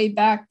on our way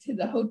back to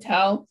the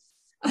hotel.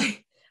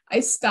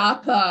 I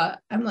stop.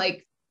 I'm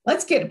like,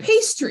 let's get a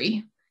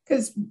pastry,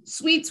 because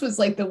sweets was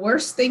like the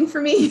worst thing for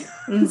me.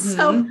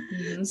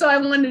 Mm-hmm. So I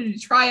wanted to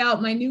try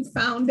out my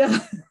newfound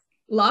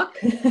luck.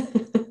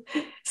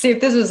 See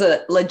if this was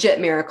a legit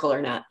miracle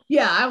or not.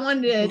 Yeah, I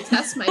wanted to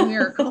test my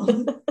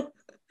miracle.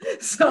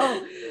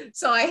 So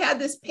I had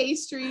this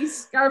pastry,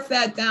 scarf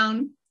that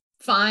down,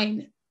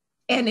 fine.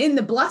 And in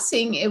the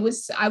blessing,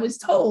 I was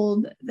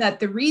told that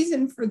the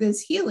reason for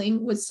this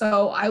healing was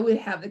so I would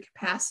have the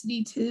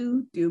capacity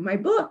to do my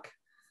book.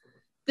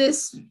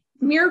 This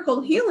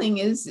miracle healing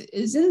is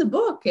in the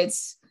book. It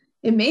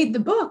made the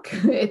book.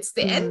 It's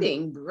the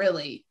ending,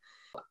 really.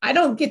 I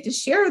don't get to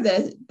share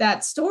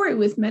that story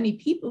with many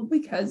people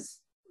because,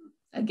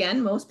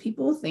 again, most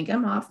people think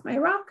I'm off my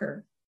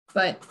rocker,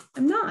 but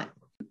I'm not.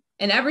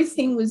 And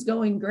everything was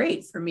going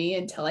great for me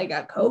until I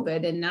got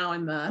COVID. And now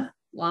I'm a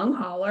long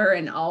hauler,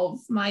 and all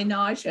of my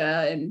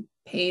nausea and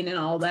pain and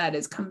all that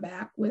has come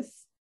back with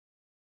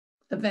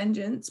a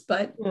vengeance.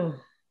 But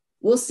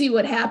we'll see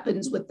what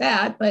happens with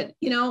that. But,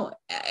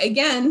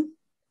 again,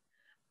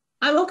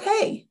 I'm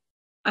okay.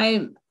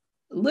 I'm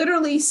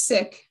literally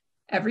sick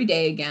every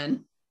day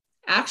again.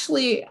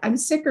 Actually, I'm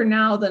sicker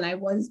now than I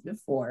was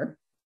before.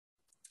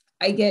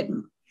 I get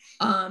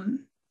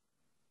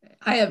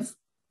I have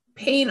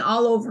pain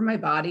all over my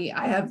body.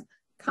 I have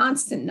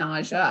constant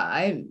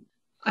nausea.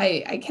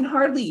 I can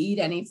hardly eat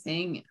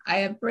anything. I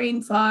have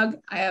brain fog.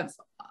 I have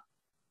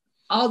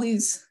all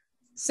these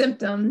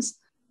symptoms.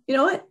 You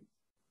know what?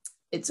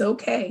 It's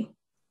okay.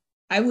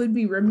 I would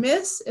be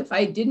remiss if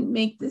I didn't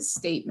make this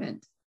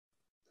statement.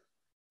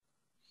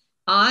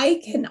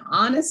 I can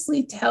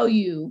honestly tell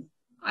you,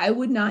 I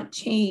would not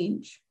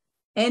change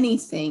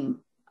anything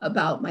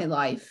about my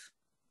life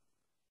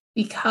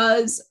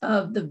because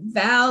of the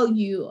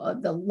value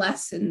of the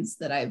lessons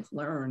that I've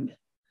learned.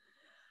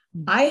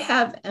 I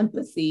have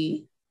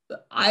empathy.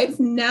 I've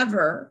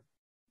never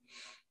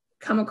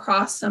come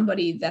across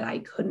somebody that I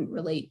couldn't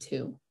relate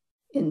to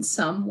in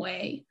some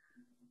way.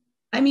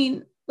 I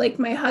mean, like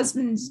my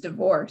husband's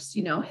divorce,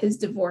 his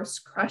divorce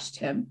crushed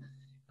him.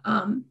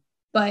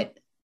 But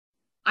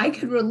I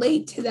could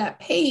relate to that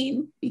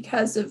pain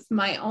because of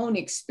my own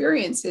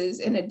experiences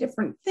in a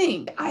different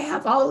thing. I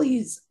have all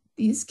these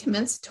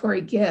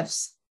compensatory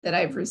gifts that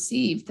I've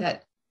received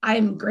that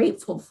I'm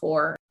grateful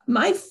for.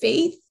 My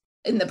faith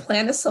in the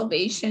plan of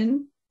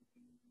salvation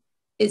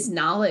is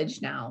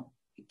knowledge now.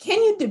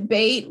 Can you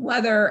debate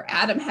whether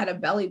Adam had a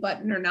belly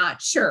button or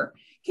not? Sure.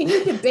 Can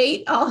you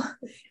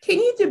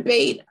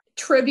debate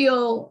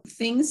trivial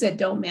things that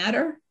don't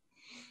matter?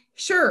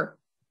 Sure,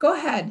 go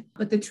ahead.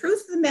 But the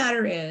truth of the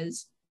matter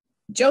is,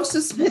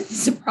 Joseph Smith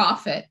is a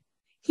prophet.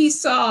 He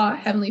saw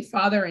Heavenly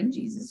Father in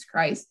Jesus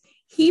Christ.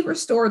 He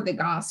restored the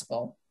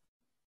gospel.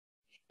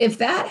 If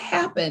that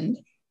happened,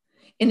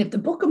 and if the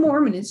Book of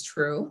Mormon is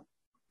true,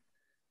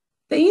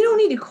 then you don't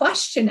need to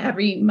question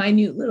every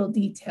minute little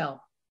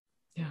detail.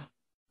 Yeah.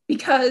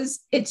 Because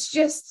it's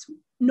just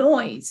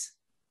noise.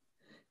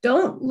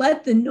 Don't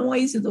let the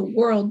noise of the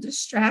world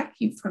distract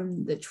you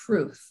from the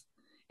truth.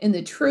 And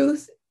the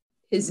truth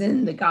is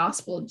in the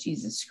gospel of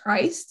Jesus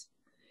Christ.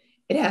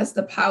 It has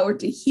the power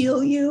to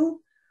heal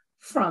you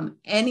from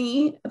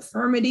any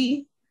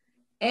infirmity,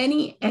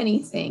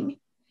 anything.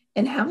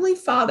 And Heavenly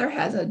Father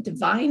has a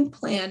divine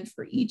plan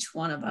for each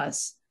one of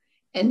us.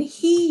 And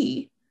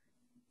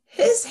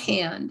his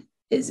hand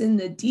is in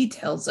the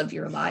details of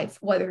your life,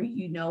 whether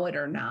you know it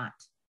or not.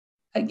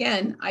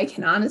 Again, I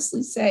can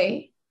honestly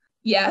say,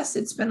 yes,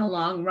 it's been a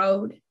long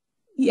road.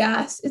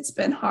 Yes, it's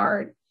been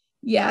hard.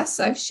 Yes,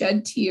 I've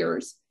shed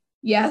tears.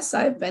 Yes,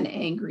 I've been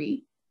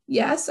angry.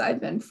 Yes, I've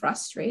been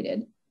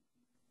frustrated.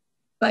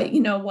 But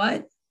you know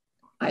what?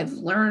 I've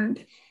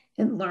learned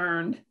and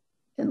learned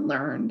and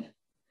learned.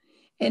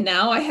 And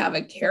now I have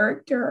a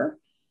character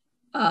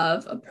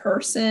of a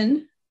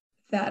person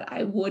that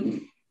I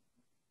wouldn't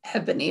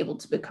have been able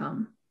to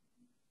become.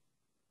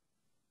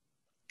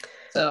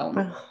 So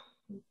Oh,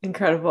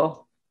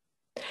 incredible.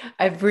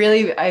 I've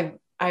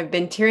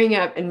been tearing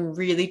up and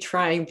really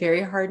trying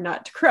very hard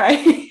not to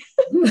cry.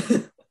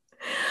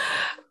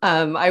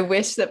 I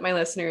wish that my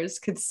listeners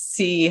could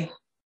see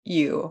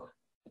you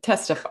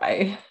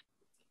testify.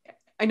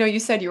 I know you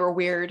said you were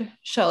weird,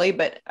 Shelly,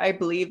 but I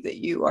believe that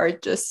you are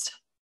just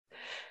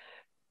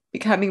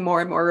becoming more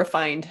and more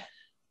refined.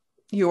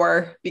 You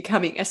are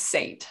becoming a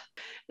saint.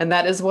 And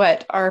that is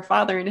what our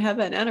Father in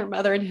heaven and our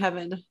Mother in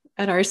heaven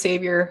and our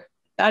Savior,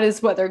 that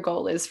is what their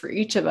goal is for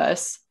each of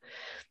us.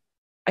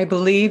 I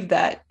believe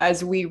that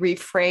as we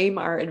reframe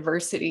our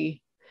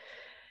adversity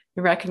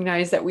and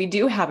recognize that we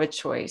do have a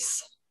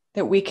choice,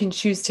 that we can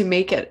choose to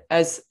make it,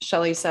 as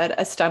Shelly said,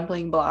 a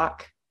stumbling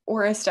block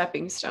or a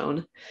stepping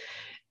stone,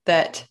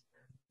 that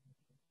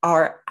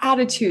our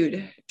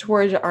attitude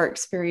towards our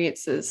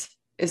experiences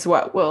is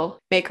what will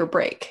make or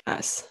break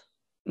us,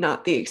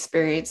 not the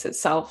experience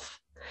itself.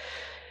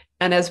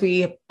 And as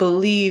we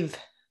believe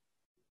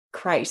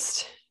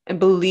Christ and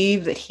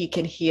believe that he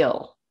can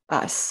heal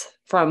us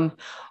from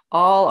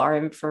all our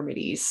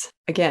infirmities,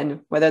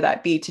 again, whether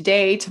that be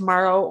today,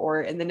 tomorrow,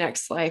 or in the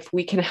next life,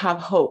 we can have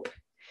hope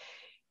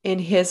in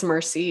his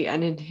mercy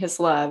and in his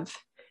love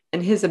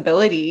and his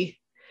ability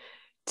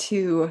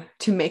to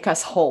make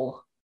us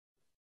whole.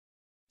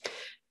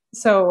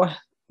 So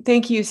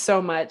thank you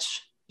so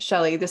much,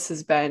 Shelly. This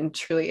has been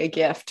truly a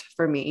gift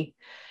for me.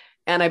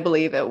 And I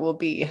believe it will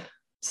be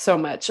so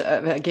much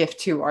of a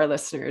gift to our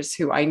listeners,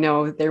 who I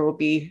know there will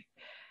be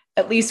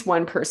at least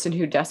one person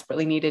who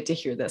desperately needed to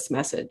hear this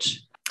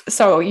message.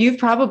 So you've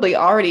probably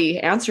already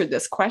answered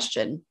this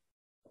question,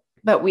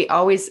 but we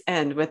always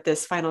end with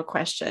this final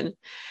question.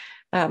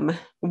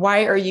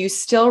 Why are you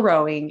still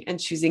rowing and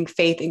choosing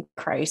faith in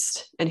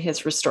Christ and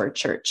his restored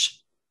church?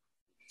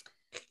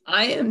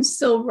 I am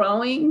still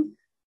rowing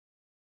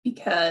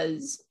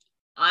because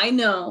I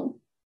know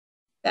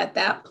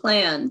that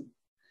plan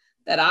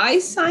that I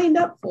signed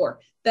up for,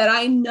 that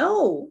I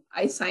know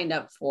I signed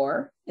up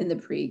for in the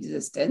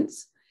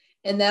pre-existence,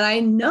 and that I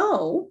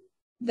know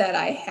that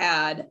I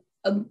had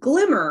a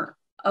glimmer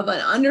of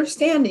an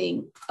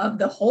understanding of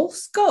the whole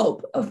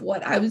scope of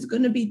what I was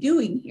going to be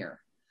doing here.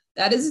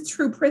 That is a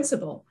true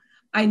principle.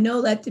 I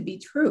know that to be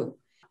true.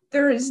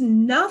 There is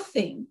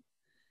nothing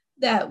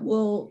that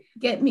will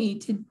get me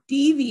to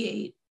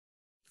deviate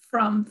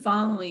from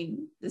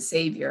following the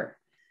Savior.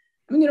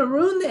 I'm going to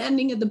ruin the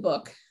ending of the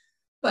book,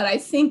 but I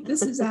think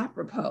this is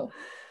apropos.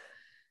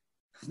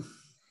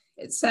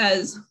 It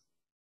says,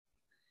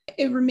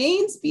 "It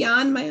remains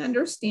beyond my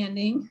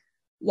understanding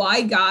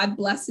why God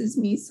blesses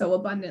me so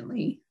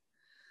abundantly.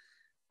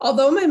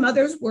 Although my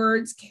mother's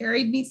words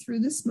carried me through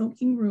the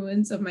smoking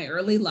ruins of my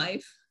early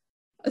life,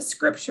 a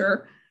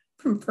scripture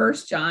from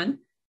 1 John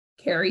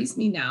carries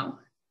me now.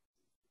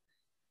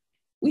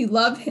 We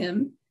love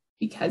him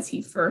because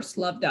he first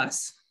loved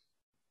us.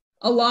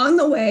 Along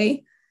the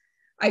way,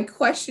 I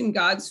questioned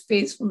God's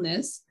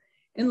faithfulness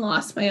and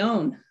lost my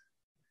own.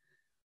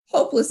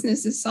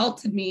 Hopelessness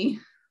assaulted me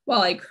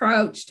while I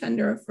crouched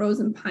under a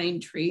frozen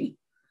pine tree.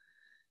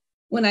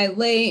 When I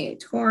lay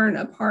torn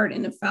apart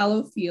in a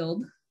fallow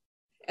field,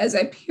 as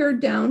I peered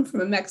down from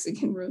a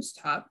Mexican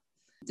rooftop,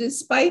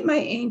 despite my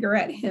anger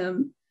at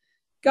him,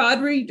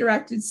 God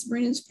redirected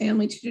Sabrina's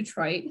family to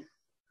Detroit,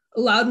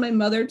 allowed my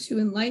mother to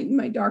enlighten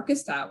my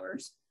darkest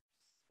hours,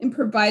 and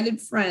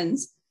provided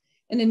friends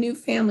and a new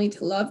family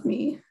to love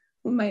me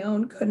when my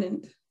own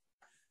couldn't.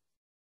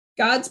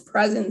 God's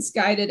presence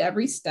guided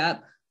every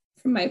step,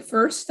 from my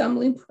first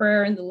stumbling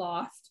prayer in the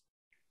loft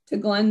to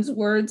Glenn's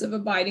words of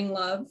abiding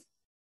love.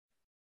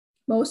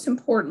 Most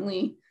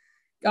importantly,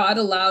 God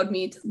allowed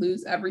me to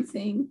lose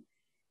everything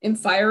in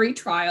fiery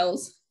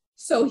trials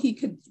so he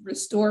could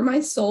restore my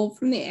soul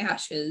from the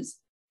ashes.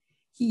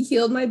 He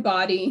healed my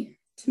body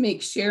to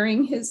make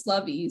sharing his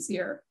love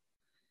easier.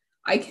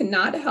 I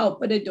cannot help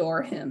but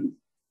adore him.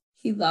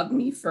 He loved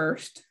me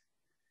first.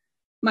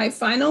 My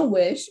final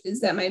wish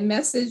is that my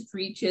message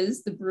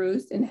reaches the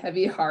bruised and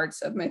heavy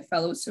hearts of my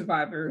fellow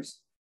survivors.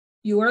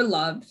 You are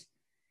loved,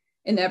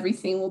 and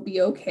everything will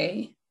be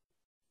okay.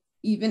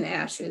 Even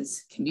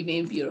ashes can be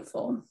made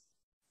beautiful."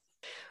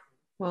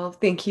 Well,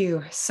 thank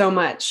you so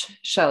much,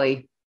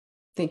 Shelly.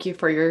 Thank you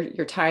for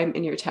your time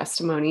and your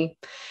testimony.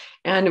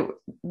 And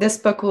this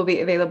book will be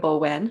available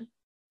when?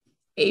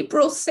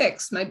 April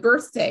 6th, my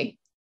birthday.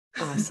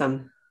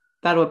 Awesome.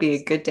 That'll be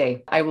a good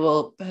day. I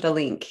will put a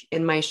link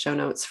in my show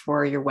notes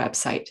for your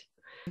website.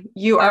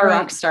 You are a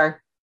rock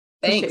star.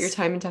 Thanks. Appreciate your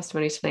time and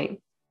testimony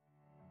tonight.